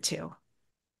forward to?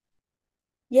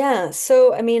 Yeah,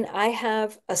 so I mean, I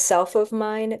have a self of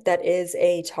mine that is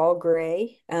a tall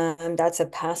gray. That's a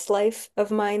past life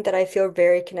of mine that I feel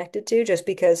very connected to just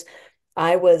because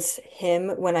I was him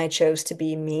when I chose to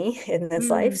be me in this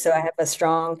life. Mm. So I have a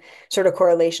strong sort of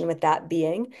correlation with that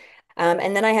being.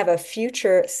 And then I have a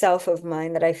future self of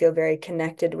mine that I feel very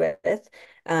connected with,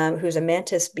 who's a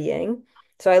mantis being.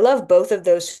 So I love both of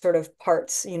those sort of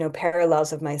parts,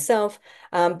 parallels of myself.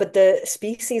 But the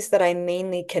species that I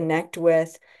mainly connect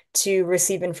with to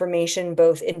receive information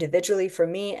both individually for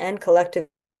me and collectively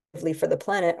for the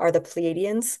planet are the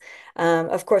Pleiadians.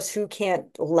 Of course, who can't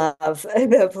love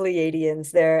the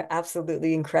Pleiadians? They're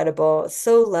absolutely incredible,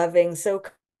 so loving, so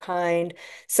kind,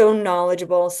 so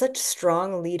knowledgeable, such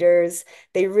strong leaders.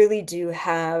 They really do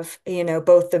have,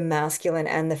 both the masculine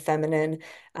and the feminine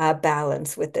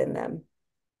balance within them.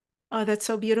 Oh, that's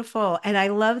so beautiful. And I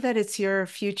love that it's your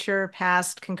future,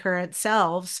 past, concurrent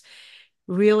selves.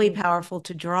 Really Mhm. powerful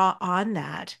to draw on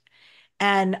that.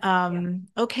 And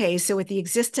Yeah. okay, so with the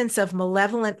existence of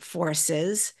malevolent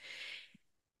forces,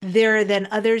 there are then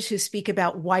others who speak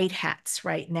about white hats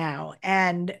right now.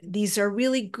 And these are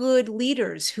really good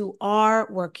leaders who are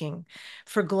working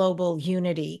for global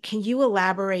unity. Can you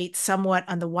elaborate somewhat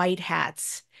on the white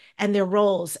hats and their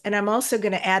roles? And I'm also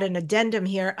going to add an addendum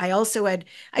here. I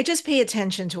just pay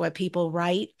attention to what people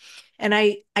write. And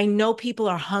I know people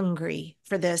are hungry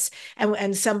for this.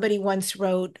 And somebody once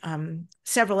wrote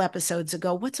several episodes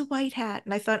ago, what's a white hat?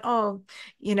 And I thought, oh,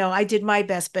 I did my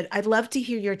best, but I'd love to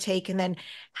hear your take. And then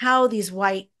how these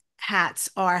white hats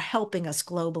are helping us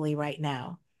globally right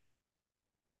now.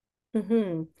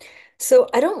 hmm So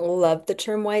I don't love the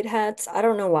term white hats. I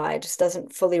don't know why. It just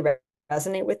doesn't fully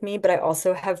resonate with me, but I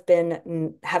also have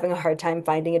been having a hard time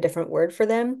finding a different word for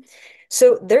them.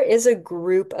 So there is a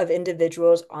group of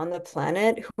individuals on the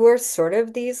planet who are sort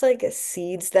of these like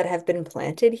seeds that have been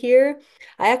planted here.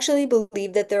 I actually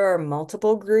believe that there are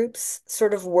multiple groups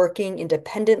sort of working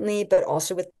independently, but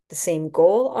also with the same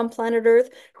goal on planet Earth,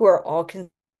 who are all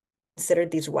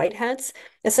considered these white hats.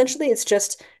 Essentially, it's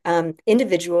just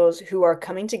individuals who are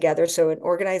coming together. So an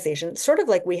organization, sort of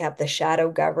like we have the shadow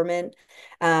government.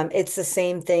 It's the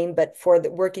same thing, but for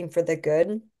the working for the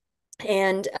good.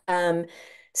 And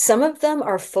some of them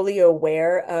are fully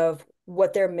aware of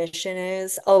what their mission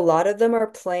is. A lot of them are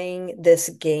playing this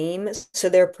game. So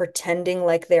they're pretending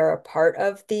like they're a part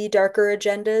of the darker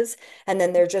agendas. And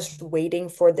then they're just waiting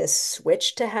for this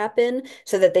switch to happen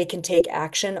so that they can take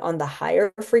action on the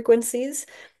higher frequencies.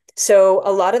 So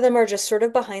a lot of them are just sort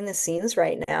of behind the scenes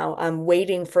right now,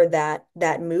 waiting for that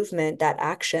movement, that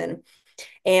action.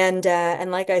 And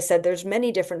like I said, there's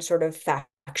many different sort of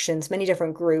factions, many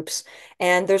different groups,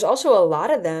 and there's also a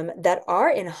lot of them that are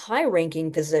in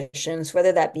high-ranking positions,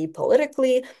 whether that be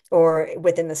politically or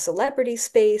within the celebrity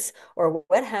space or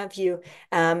what have you.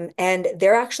 And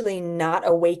they're actually not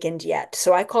awakened yet.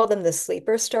 So I call them the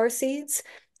sleeper star seeds.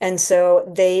 And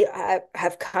so they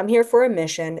have come here for a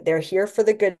mission. They're here for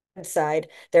the good side.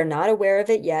 They're not aware of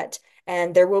it yet.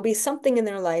 And there will be something in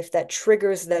their life that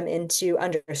triggers them into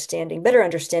better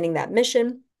understanding that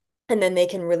mission. And then they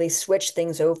can really switch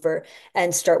things over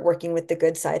and start working with the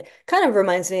good side. Kind of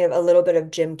reminds me of a little bit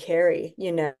of Jim Carrey,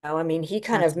 you know. I mean, he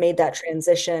kind of made that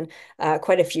transition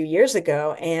quite a few years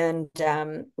ago and,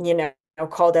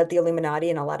 called out the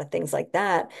Illuminati and a lot of things like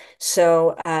that.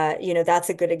 So, that's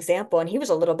a good example. And he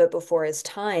was a little bit before his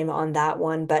time on that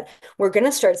one, but we're going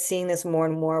to start seeing this more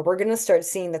and more. We're going to start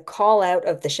seeing the call out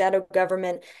of the shadow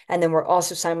government. And then we're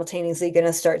also simultaneously going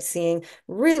to start seeing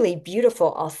really beautiful,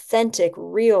 authentic,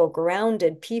 real,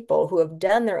 grounded people who have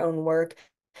done their own work,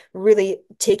 really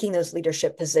taking those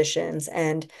leadership positions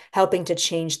and helping to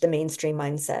change the mainstream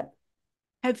mindset.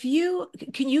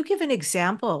 Can you give an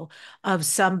example of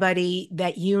somebody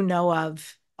that you know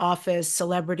of, office,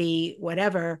 celebrity,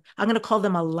 whatever? I'm going to call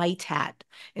them a light hat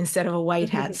instead of a white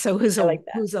hat. So I like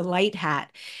that. who's a light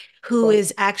hat, who Cool.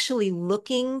 is actually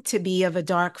looking to be of a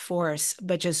dark force,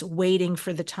 but just waiting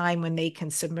for the time when they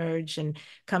can submerge and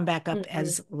come back up Mhm.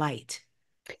 as light.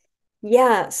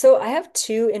 Yeah, so I have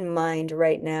two in mind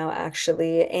right now,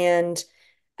 actually, and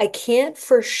I can't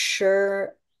for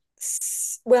sure.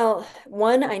 Well,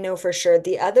 one I know for sure.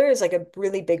 The other is like a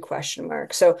really big question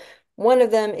mark. So one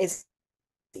of them is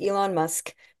Elon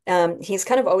Musk. He's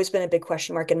kind of always been a big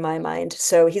question mark in my mind.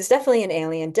 So he's definitely an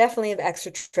alien, definitely of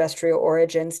extraterrestrial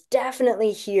origins,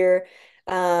 definitely here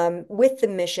with the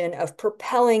mission of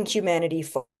propelling humanity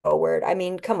forward. I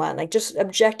mean, come on, like just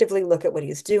objectively look at what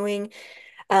he's doing.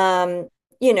 Um,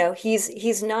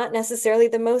 he's not necessarily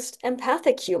the most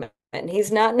empathic human.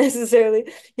 He's not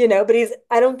necessarily, but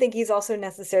I don't think he's also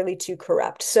necessarily too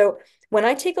corrupt. So when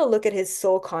I take a look at his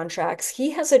soul contracts,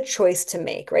 he has a choice to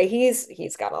make, right?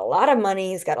 He's got a lot of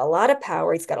money, he's got a lot of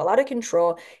power, he's got a lot of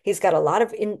control, he's got a lot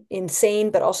of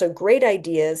insane but also great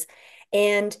ideas.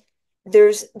 And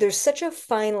there's such a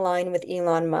fine line with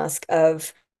Elon Musk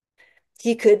of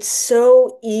he could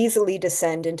so easily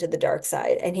descend into the dark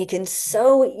side and he can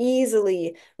so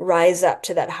easily rise up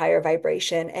to that higher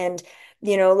vibration. And,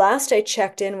 last I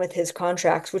checked in with his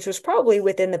contracts, which was probably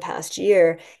within the past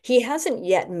year, he hasn't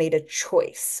yet made a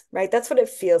choice, right? That's what it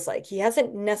feels like. He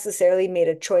hasn't necessarily made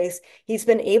a choice. He's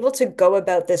been able to go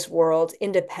about this world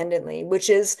independently,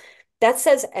 which is that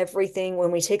says everything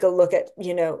when we take a look at,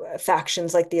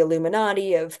 factions like the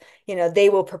Illuminati of, they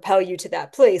will propel you to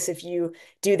that place if you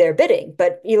do their bidding.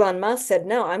 But Elon Musk said,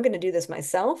 no, I'm going to do this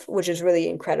myself, which is really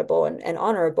incredible and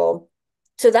honorable.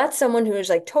 So that's someone who is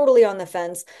like totally on the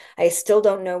fence. I still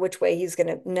don't know which way he's going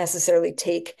to necessarily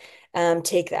take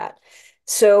that.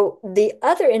 So the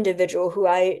other individual who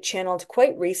I channeled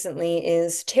quite recently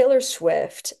is Taylor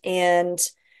Swift, and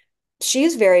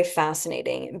she's very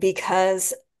fascinating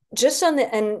because just on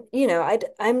the and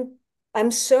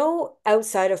I'm so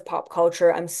outside of pop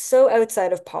culture. I'm so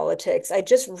outside of politics. I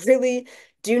just really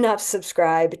do not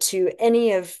subscribe to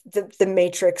any of the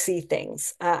matrixy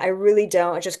things. I really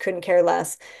don't. I just couldn't care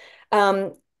less.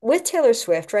 With Taylor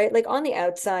Swift, right? Like on the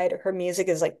outside, her music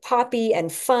is like poppy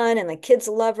and fun and like kids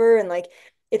love her and like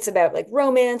it's about like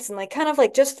romance and like kind of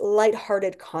like just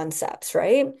lighthearted concepts,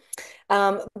 right?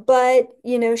 But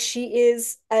she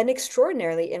is an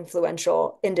extraordinarily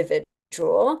influential individual,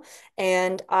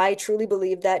 and I truly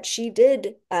believe that she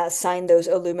did sign those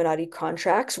Illuminati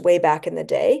contracts way back in the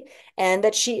day, and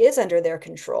that she is under their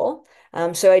control.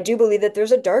 So I do believe that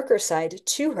there's a darker side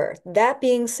to her. That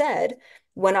being said,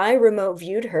 when I remote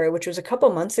viewed her, which was a couple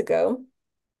months ago,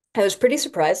 I was pretty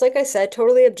surprised. Like I said,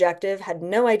 totally objective, had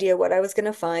no idea what I was going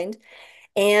to find.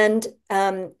 And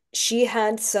she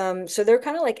had so they're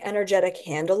kind of like energetic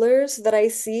handlers that I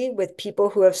see with people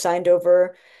who have signed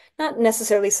over, not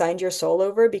necessarily signed your soul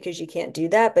over because you can't do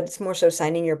that, but it's more so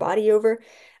signing your body over.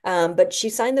 But she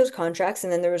signed those contracts,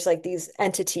 and then there was like these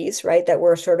entities, right, that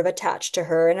were sort of attached to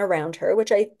her and around her,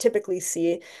 which I typically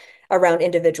see around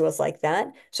individuals like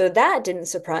that. So that didn't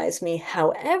surprise me.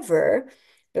 However,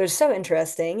 it was so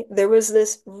interesting. There was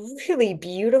this really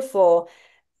beautiful,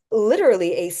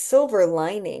 literally a silver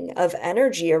lining of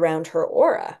energy around her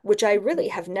aura, which I really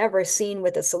have never seen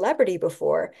with a celebrity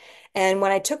before. And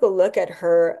when I took a look at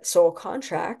her soul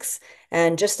contracts,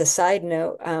 and just a side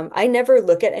note, I never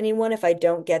look at anyone if I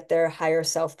don't get their higher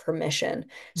self permission.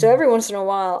 So Mhm. every once in a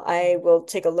while, I will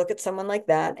take a look at someone like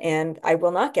that, and I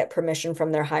will not get permission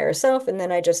from their higher self. And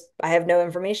then I have no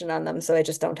information on them. So I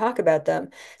just don't talk about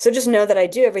them. So just know that I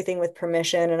do everything with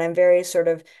permission, and I'm very sort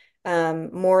of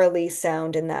morally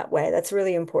sound in that way. That's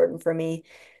really important for me.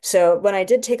 So when I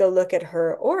did take a look at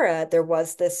her aura, there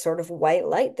was this sort of white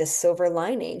light, this silver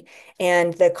lining,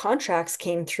 and the contracts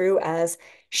came through as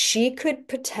she could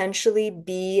potentially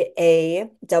be a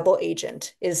double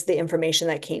agent, is the information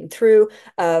that came through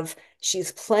of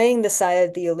she's playing the side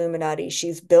of the Illuminati.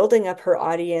 She's building up her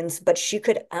audience, but she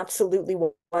could absolutely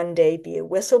one day be a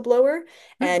whistleblower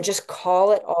and just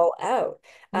call it all out,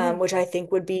 Mhm. which I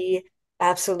think would be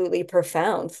absolutely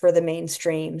profound for the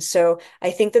mainstream. So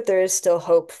I think that there is still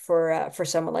hope for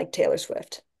someone like Taylor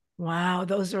Swift. Wow,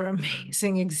 those are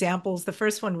amazing examples. The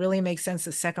first one really makes sense.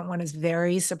 The second one is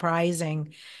very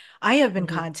surprising. I have been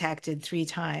Mhm. contacted 3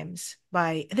 times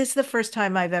by, this is the first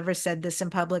time I've ever said this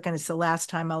in public, and it's the last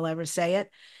time I'll ever say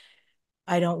it.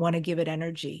 I don't want to give it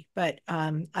energy, but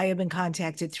I have been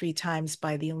contacted 3 times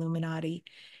by the Illuminati.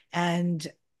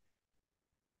 And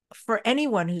for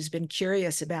anyone who's been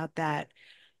curious about that,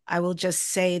 I will just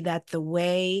say that the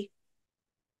way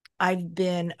I've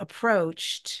been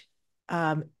approached,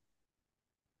 um,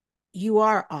 you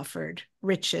are offered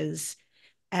riches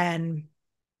and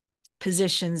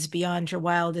positions beyond your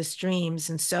wildest dreams.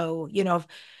 And so,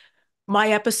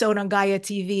 my episode on Gaia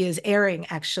TV is airing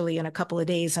actually in a couple of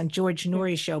days on George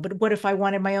Nori's show. But what if I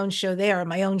wanted my own show there, or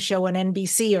my own show on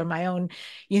NBC, or my own,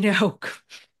 you know,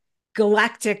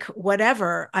 galactic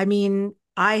whatever? I mean,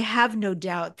 I have no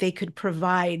doubt they could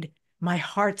provide my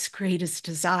heart's greatest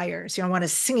desires. I want a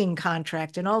singing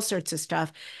contract and all sorts of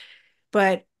stuff.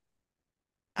 But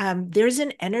there's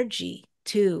an energy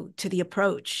too to the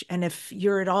approach. And if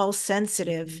you're at all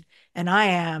sensitive, Mhm. and I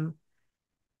am,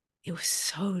 it was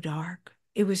so dark.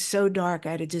 It was so dark.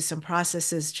 I had to do some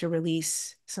processes to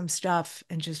release some stuff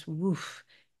and just woof,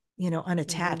 Mhm.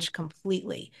 unattach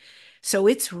completely. So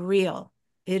it's real.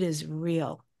 It is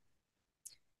real.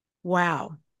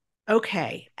 Wow.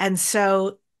 Okay. And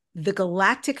so the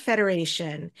Galactic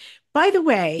Federation, by the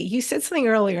way, you said something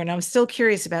earlier and I'm still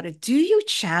curious about it. Do you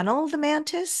channel the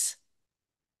mantis?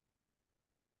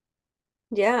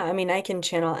 Yeah, I mean, I can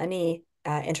channel any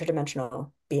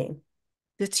interdimensional being.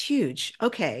 That's huge.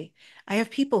 Okay. I have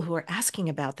people who are asking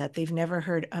about that. They've never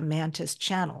heard a mantis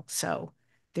channel. So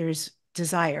there's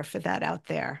desire for that out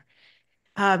there.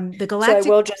 The So I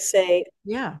Galactic, will just say,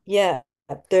 yeah. yeah,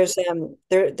 there's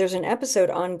an episode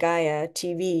on Gaia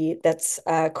TV that's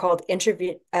called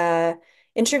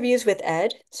Interviews with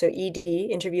Ed, so ED,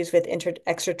 Interviews with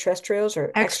Extraterrestrials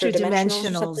or Extra Extra-dimensionals or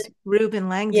dimensionals, something. Reuben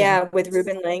Langdon. Yeah, with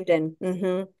Ruben Langdon.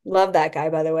 Love that guy,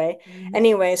 by the way. Mhm.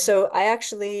 Anyway, so I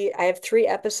have 3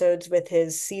 episodes with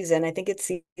his season. I think it's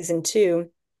season 2.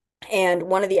 And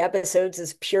one of the episodes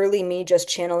is purely me just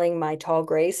channeling my tall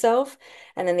gray self.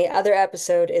 And then the other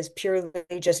episode is purely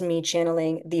just me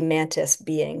channeling the mantis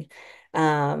being,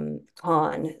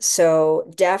 Khan.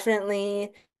 So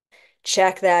definitely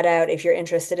check that out if you're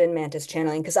interested in mantis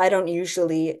channeling, because I don't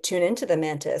usually tune into the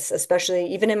mantis, especially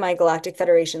even in my Galactic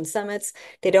Federation summits.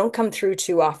 They don't come through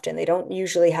too often. They don't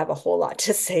usually have a whole lot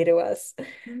to say to us.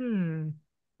 Hmm.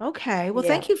 Okay. Well, Yeah.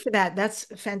 thank you for that. That's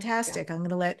Yeah. fantastic. I'm going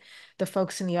to let the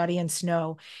folks in the audience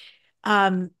know.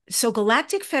 So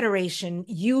Galactic Federation,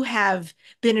 you have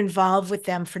been involved with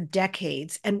them for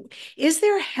decades. And is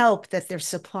there help that they're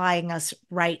supplying us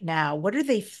right now? What are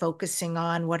they focusing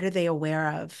on? What are they aware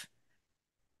of?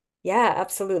 Yeah,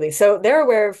 absolutely. So they're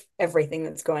aware of everything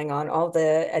that's going on, all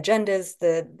the agendas,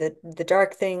 the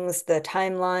dark things, the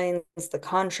timelines, the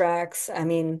contracts. I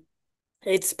mean,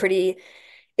 it's pretty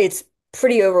it's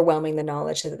pretty overwhelming the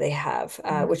knowledge that they have,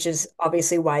 which is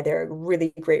obviously why they're a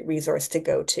really great resource to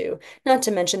go to. Not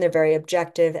to mention they're very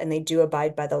objective and they do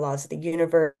abide by the laws of the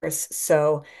universe.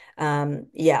 So,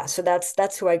 yeah, so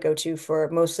that's who I go to for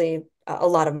mostly a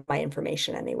lot of my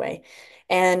information anyway.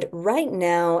 And right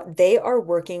now, they are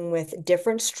working with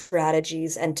different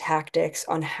strategies and tactics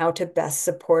on how to best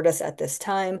support us at this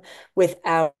time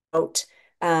without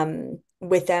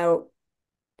without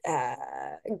uh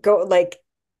go like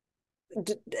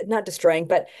d not destroying,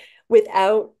 but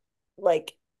without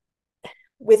like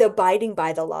with abiding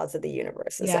by the laws of the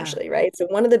universe, Yeah. essentially, right? So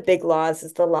one of the big laws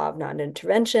is the law of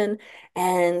non-intervention.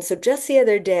 And so just the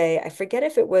other day, I forget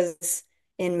if it was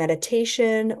in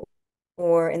meditation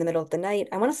or in the middle of the night.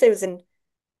 I want to say it was in,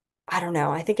 I don't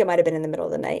know. I think it might have been in the middle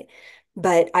of the night.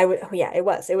 But I would, oh, yeah, it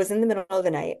was. It was in the middle of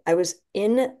the night. I was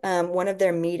in one of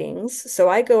their meetings. So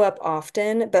I go up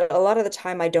often, but a lot of the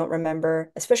time I don't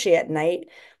remember, especially at night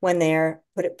when they're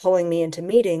pulling me into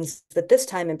meetings. But this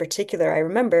time in particular, I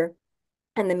remember.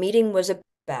 And the meeting was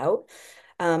about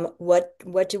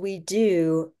what do we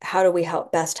do? How do we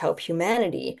best help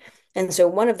humanity? And so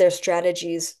one of their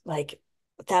strategies, like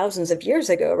thousands of years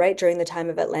ago, right, during the time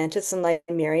of Atlantis and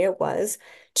Lemuria, was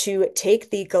to take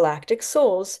the galactic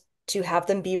souls to have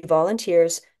them be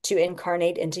volunteers to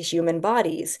incarnate into human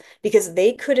bodies because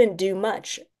they couldn't do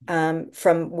much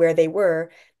from where they were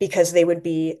because they would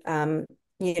be,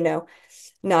 you know,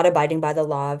 not abiding by the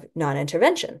law of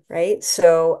non-intervention, right?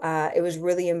 So it was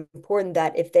really important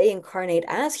that if they incarnate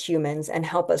as humans and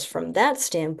help us from that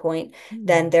standpoint,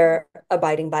 then Mm. they're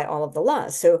abiding by all of the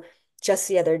laws. So just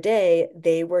the other day,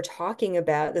 they were talking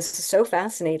about this is so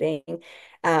fascinating.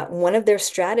 One of their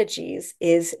strategies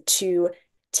is to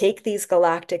take these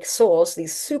galactic souls,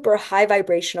 these super high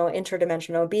vibrational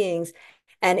interdimensional beings,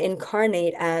 and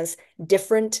incarnate as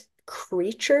different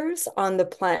creatures on the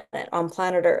planet, on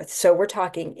planet Earth. So we're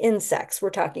talking insects, we're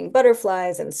talking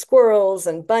butterflies and squirrels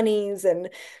and bunnies and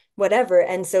whatever.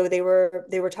 And so they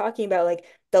were talking about like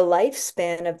the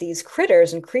lifespan of these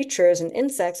critters and creatures and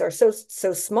insects are so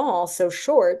small, so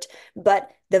short,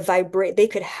 but they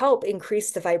could help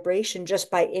increase the vibration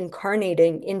just by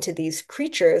incarnating into these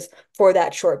creatures for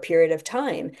that short period of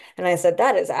time. And I said,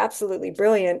 that is absolutely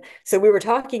brilliant. So we were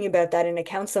talking about that in a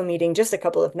council meeting just a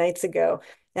couple of nights ago.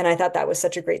 And I thought that was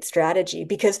such a great strategy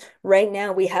because right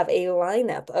now we have a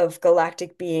lineup of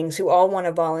galactic beings who all want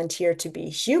to volunteer to be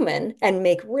human and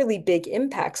make really big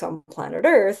impacts on planet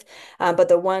Earth. But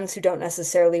the ones who don't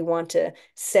necessarily want to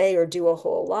say or do a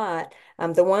whole lot,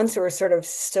 the ones who are sort of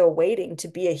still waiting to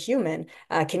be a human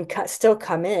can still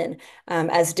come in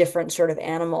as different sort of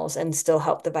animals and still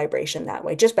help the vibration that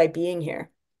way just by being here.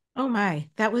 Oh my,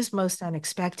 that was most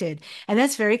unexpected. And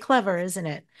that's very clever, isn't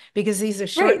it? Because these are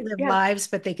Right. short-lived Yeah. lives,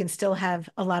 but they can still have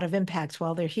a lot of impact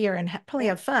while they're here and probably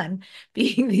Yeah. have fun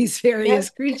being these Yeah. various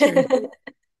creatures.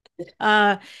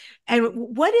 Uh, and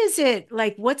what is it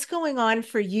like? What's going on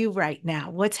for you right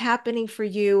now? What's happening for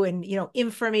you and,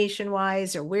 information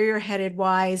wise, or where you're headed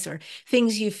wise, or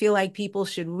things you feel like people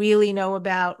should really know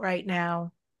about right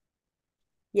now?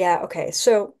 Yeah, okay.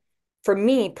 So for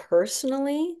me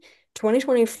personally,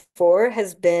 2024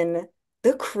 has been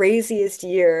the craziest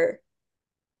year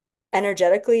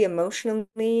energetically,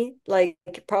 emotionally, like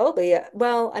probably,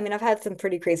 well, I mean, I've had some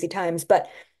pretty crazy times, but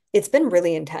it's been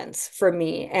really intense for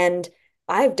me. And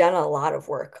I've done a lot of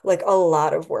work, like a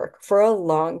lot of work for a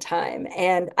long time.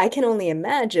 And I can only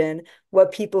imagine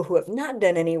what people who have not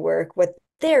done any work, what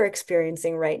they're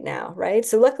experiencing right now, right?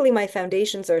 So luckily my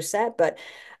foundations are set, but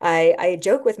I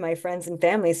joke with my friends and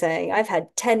family saying I've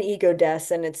had 10 ego deaths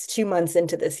and it's 2 months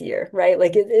into this year, right?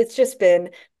 Like it's just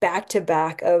been back to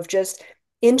back of just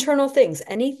internal things,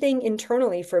 anything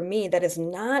internally for me that is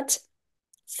not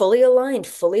fully aligned,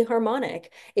 fully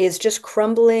harmonic is just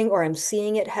crumbling or I'm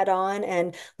seeing it head on.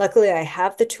 And luckily, I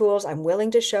have the tools. I'm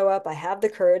willing to show up. I have the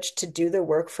courage to do the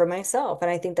work for myself.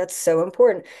 And I think that's so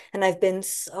important. And I've been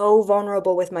so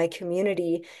vulnerable with my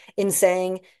community in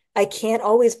saying, I can't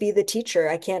always be the teacher.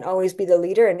 I can't always be the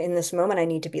leader. And in this moment, I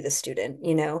need to be the student,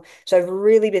 you know? So I've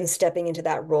really been stepping into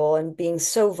that role and being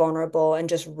so vulnerable and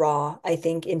just raw, I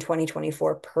think, in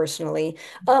 2024 personally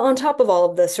on top of all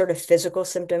of the sort of physical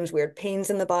symptoms, weird pains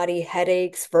in the body,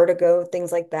 headaches, vertigo,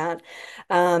 things like that.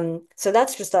 So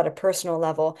that's just at a personal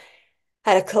level.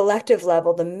 At a collective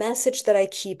level, the message that I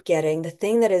keep getting, the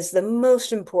thing that is the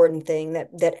most important thing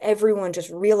that everyone just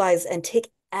realize and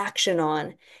take action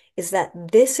on is that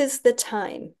this is the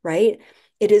time, right?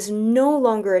 It is no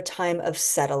longer a time of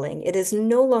settling. It is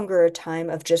no longer a time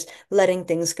of just letting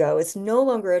things go. It's no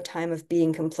longer a time of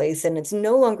being complacent. It's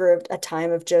no longer a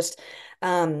time of just,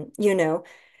 you know,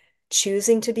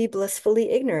 choosing to be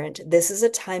blissfully ignorant. This is a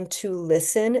time to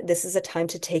listen. This is a time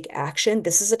to take action.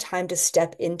 This is a time to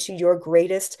step into your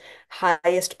greatest,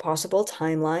 highest possible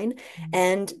timeline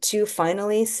and to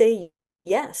finally say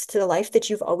yes to the life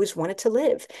that you've always wanted to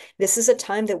live. This is a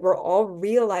time that we're all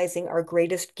realizing our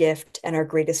greatest gift and our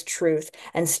greatest truth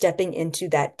and stepping into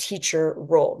that teacher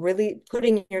role, really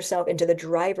putting yourself into the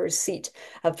driver's seat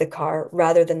of the car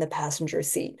rather than the passenger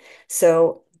seat.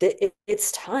 So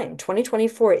it's time.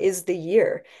 2024 is the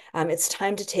year. It's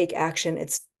time to take action.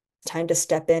 It's time to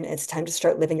step in. It's time to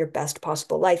start living your best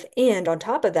possible life. And on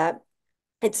top of that,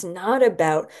 It's not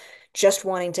about just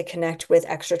wanting to connect with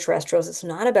extraterrestrials. It's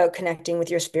not about connecting with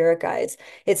your spirit guides.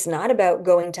 It's not about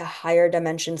going to higher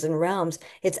dimensions and realms.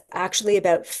 It's actually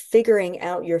about figuring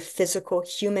out your physical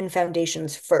human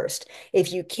foundations first.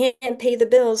 If you can't pay the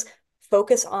bills,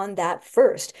 focus on that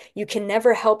first. You can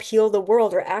never help heal the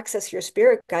world or access your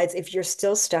spirit guides if you're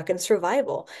still stuck in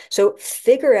survival. So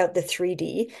figure out the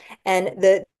 3D. And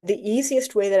the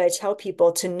easiest way that I tell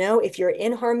people to know if you're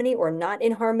in harmony or not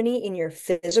in harmony in your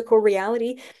physical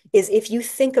reality is if you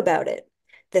think about it.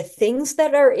 The things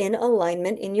that are in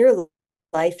alignment in your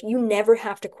life, you never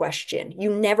have to question.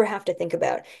 You never have to think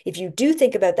about. If you do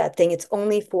think about that thing, it's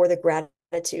only for the gratitude.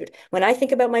 When I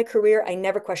think about my career, I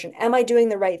never question, am I doing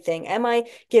the right thing? Am I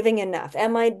giving enough?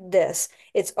 Am I this?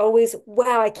 It's always,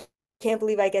 wow, I can't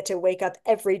believe I get to wake up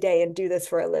every day and do this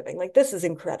for a living. Like, this is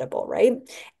incredible, right?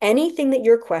 Anything that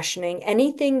you're questioning,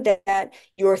 anything that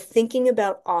you're thinking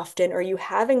about often or you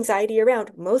have anxiety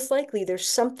around, most likely there's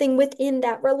something within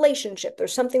that relationship,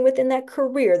 there's something within that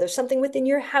career, there's something within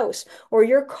your house or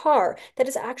your car that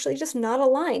is actually just not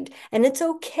aligned. And it's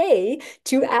okay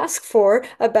to ask for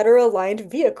a better aligned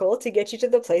vehicle to get you to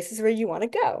the places where you want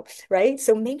to go, right?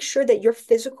 So make sure that your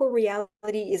physical reality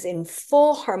is in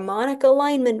full harmonic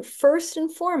alignment first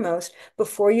and foremost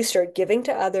before you start giving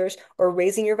to others or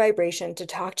raising your vibration to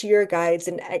talk to your guides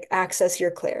and access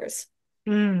your clairs.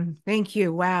 Thank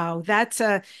you. Wow.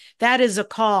 That is a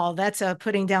call. That's a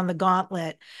putting down the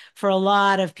gauntlet for a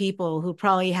lot of people who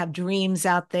probably have dreams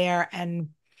out there and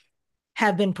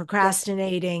have been Yep.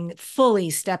 procrastinating, fully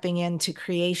stepping into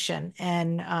creation.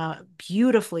 And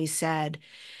beautifully said.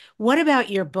 What about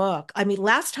your book? I mean,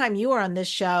 last time you were on this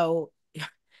show,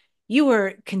 you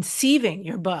were conceiving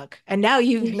your book, and now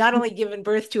you've not only given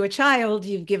birth to a child,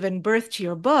 you've given birth to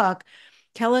your book.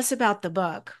 Tell us about the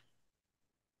book.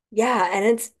 Yeah, and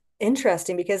it's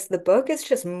interesting because the book is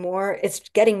just more, it's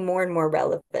getting more and more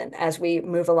relevant as we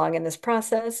move along in this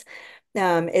process.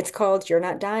 It's called You're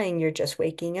Not Dying, You're Just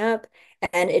Waking Up.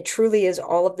 And it truly is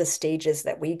all of the stages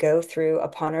that we go through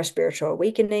upon our spiritual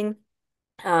awakening.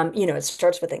 It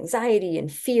starts with anxiety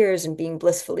and fears and being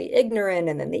blissfully ignorant,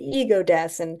 and then the ego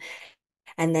deaths, and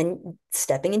then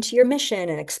stepping into your mission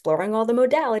and exploring all the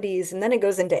modalities, and then it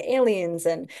goes into aliens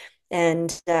and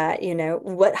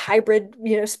what hybrid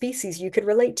species you could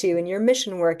relate to in your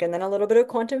mission work, and then a little bit of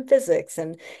quantum physics,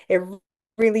 and it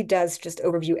really does just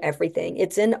overview everything.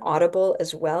 It's in Audible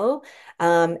as well,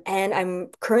 and I'm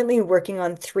currently working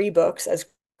on 3 books, as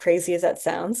crazy as that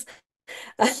sounds.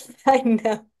 I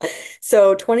know.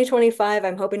 So 2025,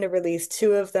 I'm hoping to release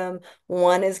 2 of them.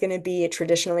 One is going to be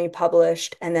traditionally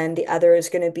published, and then the other is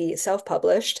going to be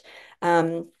self-published.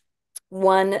 Um,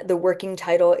 the working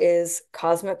title is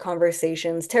Cosmic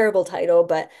Conversations. Terrible title,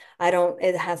 but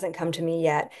it hasn't come to me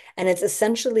yet. And it's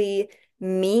essentially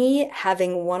me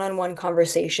having one-on-one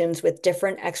conversations with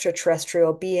different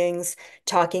extraterrestrial beings,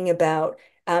 talking about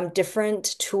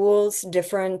different tools,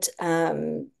 different,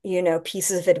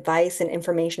 pieces of advice and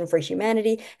information for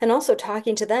humanity, and also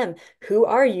talking to them. Who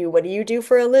are you? What do you do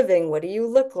for a living? What do you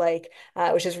look like?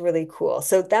 Which is really cool.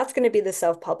 So that's going to be the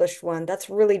self-published one. That's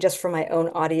really just for my own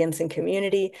audience and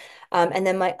community. And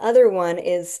then my other one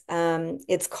is,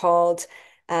 it's called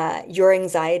Your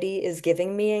Anxiety is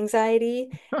Giving Me Anxiety.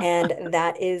 And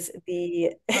that is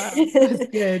the, Wow, that's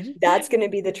good. that's going to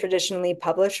be the traditionally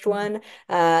published one.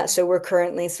 So we're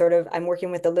currently I'm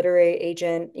working with the literary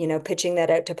agent, pitching that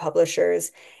out to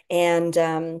publishers. And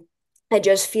I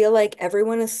just feel like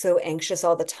everyone is so anxious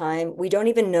all the time. We don't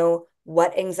even know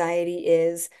what anxiety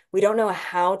is. We don't know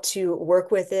how to work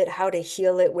with it, how to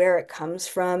heal it, where it comes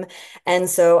from. And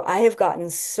so I have gotten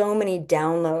so many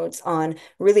downloads on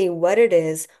really what it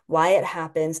is, why it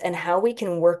happens, and how we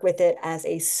can work with it as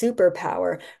a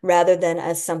superpower rather than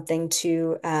as something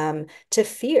to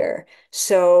fear.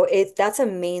 So that's a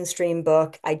mainstream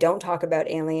book. I don't talk about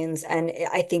aliens, and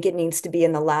I think it needs to be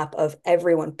in the lap of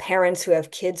everyone, parents who have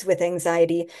kids with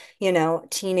anxiety,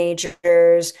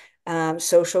 teenagers,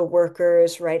 social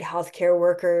workers, right? Healthcare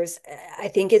workers. I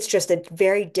think it's just a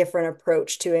very different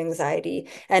approach to anxiety.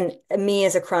 And me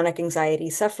as a chronic anxiety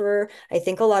sufferer, I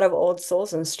think a lot of old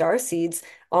souls and star seeds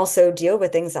also deal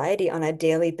with anxiety on a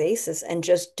daily basis and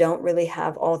just don't really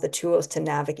have all the tools to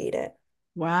navigate it.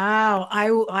 Wow,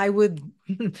 I would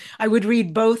I would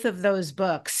read both of those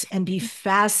books and be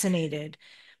fascinated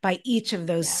by each of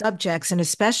those Yeah. subjects, and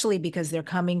especially because they're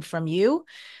coming from you.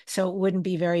 So it wouldn't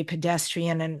be very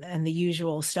pedestrian and the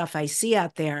usual stuff I see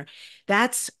out there.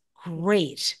 That's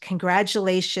great.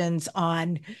 Congratulations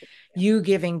on you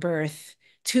giving birth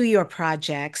to your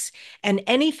projects, and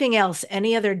anything else,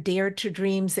 any other dare to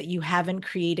dreams that you haven't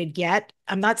created yet.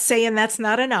 I'm not saying that's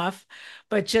not enough,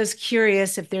 but just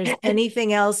curious if there's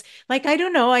anything else. Like, I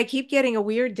don't know, I keep getting a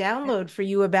weird download for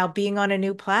you about being on a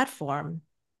new platform.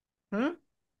 Hmm?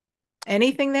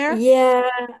 Anything there? Yeah,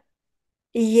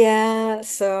 yeah,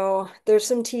 so there's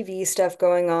some TV stuff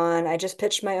going on. I just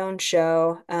pitched my own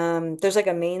show. There's like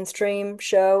a mainstream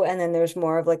show and then there's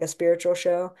more of like a spiritual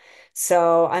show.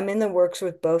 So I'm in the works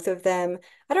with both of them.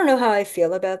 I don't know how I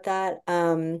feel about that.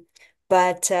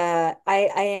 But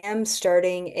I am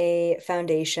starting a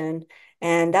foundation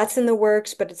and that's in the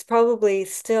works, but it's probably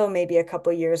still maybe a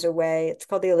couple years away. It's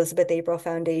called the Elizabeth April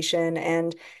Foundation,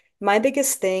 and my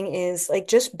biggest thing is like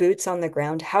just boots on the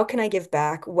ground. How can I give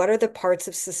back? What are the parts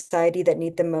of society that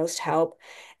need the most help?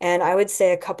 And I would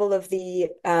say a couple of the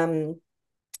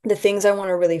things I want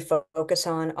to really focus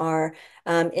on are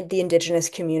the indigenous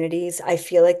communities. I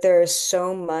feel like there is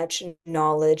so much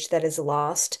knowledge that is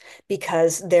lost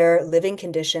because their living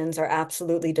conditions are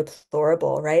absolutely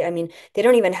deplorable, right? I mean, they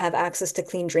don't even have access to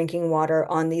clean drinking water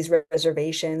on these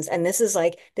reservations. And this is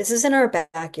in our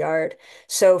backyard.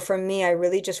 So for me, I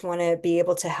really just want to be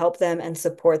able to help them and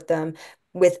support them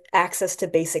with access to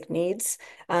basic needs.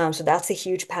 So that's a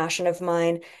huge passion of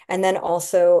mine. And then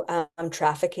also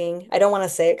trafficking. I don't want to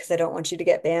say it because I don't want you to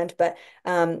get banned, but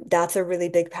that's a really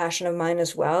big passion of mine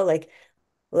as well. Like,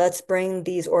 let's bring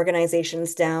these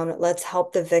organizations down. Let's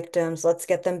help the victims. Let's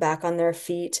get them back on their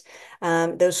feet.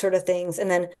 Those sort of things. And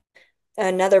then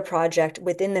another project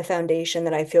within the foundation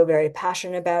that I feel very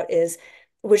passionate about is,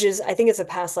 which is, I think it's a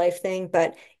past life thing,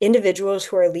 but individuals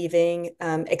who are leaving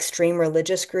extreme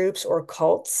religious groups or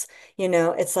cults,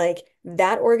 it's like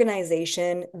that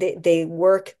organization, they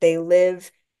work, they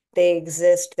live, they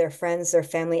exist, their friends, their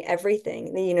family,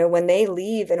 everything. When they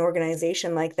leave an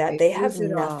organization like that, They they have lose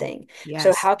it all. nothing.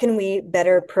 So Yes. how can we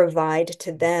better provide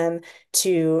to them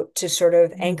to sort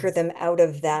of Mm. anchor them out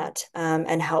of that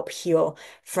and help heal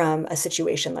from a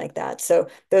situation like that? So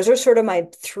those are sort of my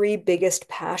three biggest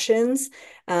passions.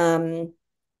 Um,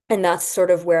 and that's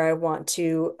sort of where I want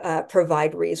to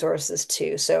provide resources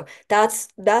to. So that's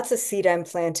a seed I'm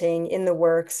planting in the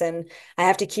works, and I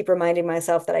have to keep reminding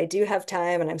myself that I do have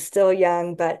time and I'm still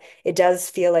young, but it does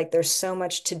feel like there's so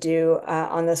much to do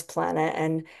on this planet,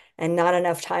 and not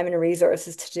enough time and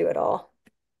resources to do it all.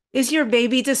 Is your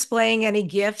baby displaying any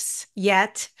gifts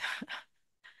yet?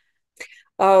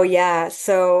 Oh yeah.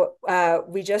 So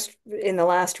we just in the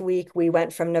last week we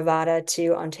went from Nevada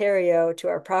to Ontario to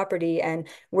our property and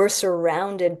we're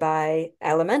surrounded by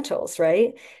elementals,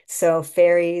 right? So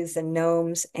fairies and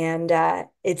gnomes and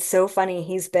it's so funny.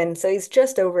 He's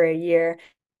just over a year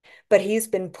but he's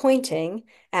been pointing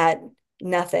at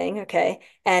nothing, okay,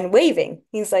 and waving.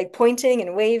 He's like pointing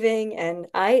and waving, and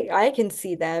I can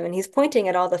see them, and he's pointing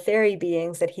at all the fairy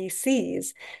beings that he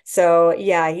sees. So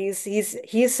yeah,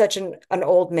 he's such an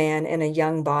old man in a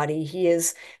young body. He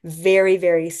is very,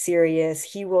 very serious.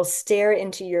 He will stare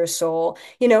into your soul.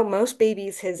 Most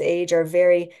babies his age are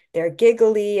they're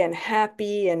giggly and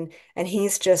happy, and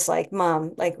he's just like,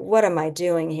 Mom, like, what am I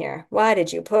doing here? Why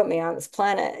did you put me on this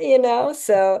planet?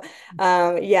 So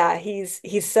yeah, he's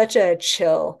such a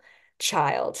chill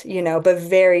child, but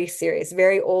very serious,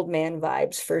 very old man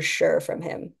vibes for sure from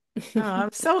him. Oh,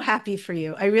 I'm so happy for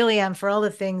you. I really am, for all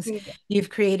the things you've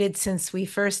created since we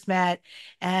first met.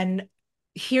 And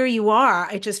here you are.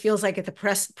 It just feels like at the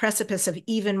precipice of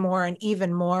even more and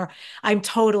even more. I'm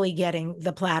totally getting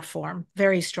the platform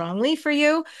very strongly for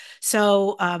you.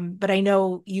 So, but I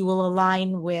know you will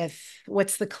align with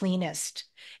what's the cleanest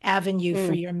avenue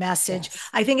for Mm, your message. yes.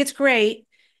 I think it's great.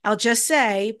 I'll just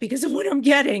say, because of what I'm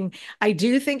getting, I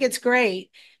do think it's great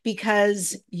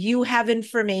because you have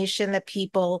information that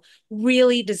people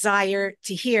really desire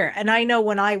to hear. And I know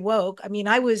when I woke, I mean,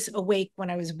 I was awake when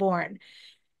I was born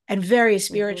and very Mhm.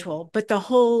 spiritual, but the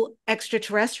whole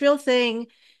extraterrestrial thing,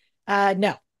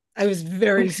 no, I was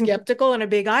very skeptical and a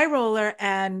big eye roller.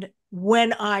 And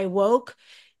when I woke,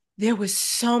 there was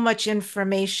so much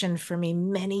information for me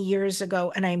many years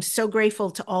ago. And I'm so grateful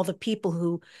to all the people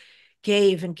who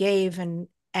gave and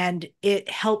it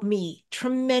helped me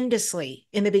tremendously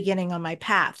in the beginning on my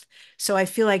path. So I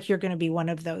feel like you're going to be one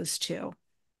of those too.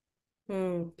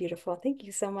 Beautiful. Thank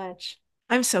you so much.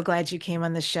 I'm so glad you came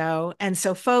on the show. And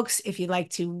so, folks, if you'd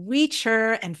like to reach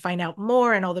her and find out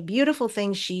more and all the beautiful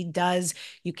things she does,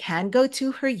 you can go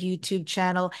to her YouTube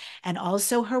channel. And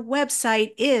also, her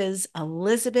website is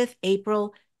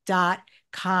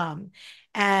elizabethapril.com.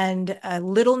 And a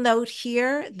little note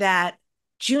here that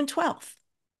June 12th,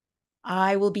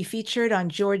 I will be featured on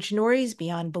George Norrie's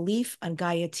Beyond Belief on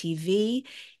Gaia TV.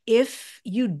 if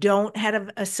you don't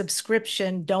have a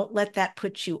subscription, don't let that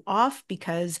put you off,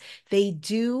 because they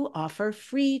do offer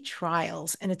free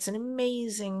trials, and it's an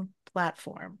amazing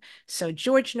platform. So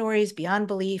George Norrie's Beyond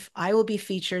Belief, I will be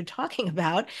featured talking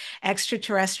about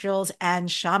extraterrestrials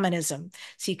and shamanism.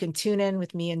 So you can tune in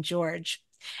with me and George.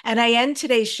 And I end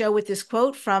today's show with this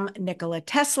quote from Nikola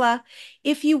Tesla: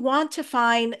 "If you want to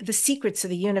find the secrets of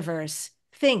the universe,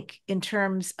 think in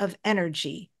terms of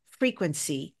energy,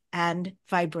 frequency, and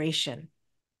vibration."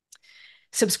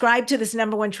 Subscribe to this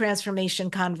 #1 transformation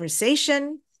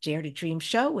conversation, Dare to Dream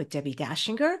Show with Debbi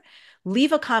Dachinger.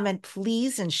 Leave a comment,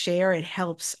 please, and share. It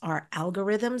helps our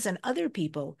algorithms and other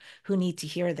people who need to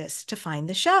hear this to find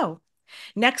the show.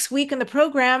 Next week in the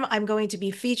program, I'm going to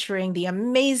be featuring the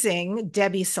amazing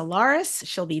Debbi Solaris.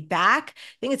 She'll be back.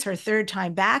 I think it's her 3rd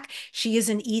time back. She is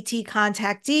an ET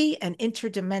contactee, an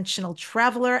interdimensional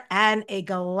traveler, and a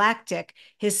galactic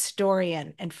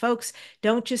historian. And folks,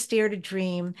 don't just dare to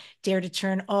dream, dare to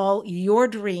turn all your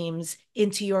dreams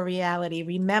into your reality.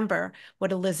 Remember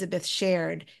what Elizabeth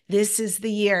shared. This is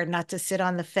the year not to sit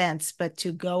on the fence, but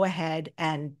to go ahead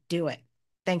and do it.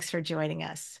 Thanks for joining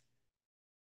us.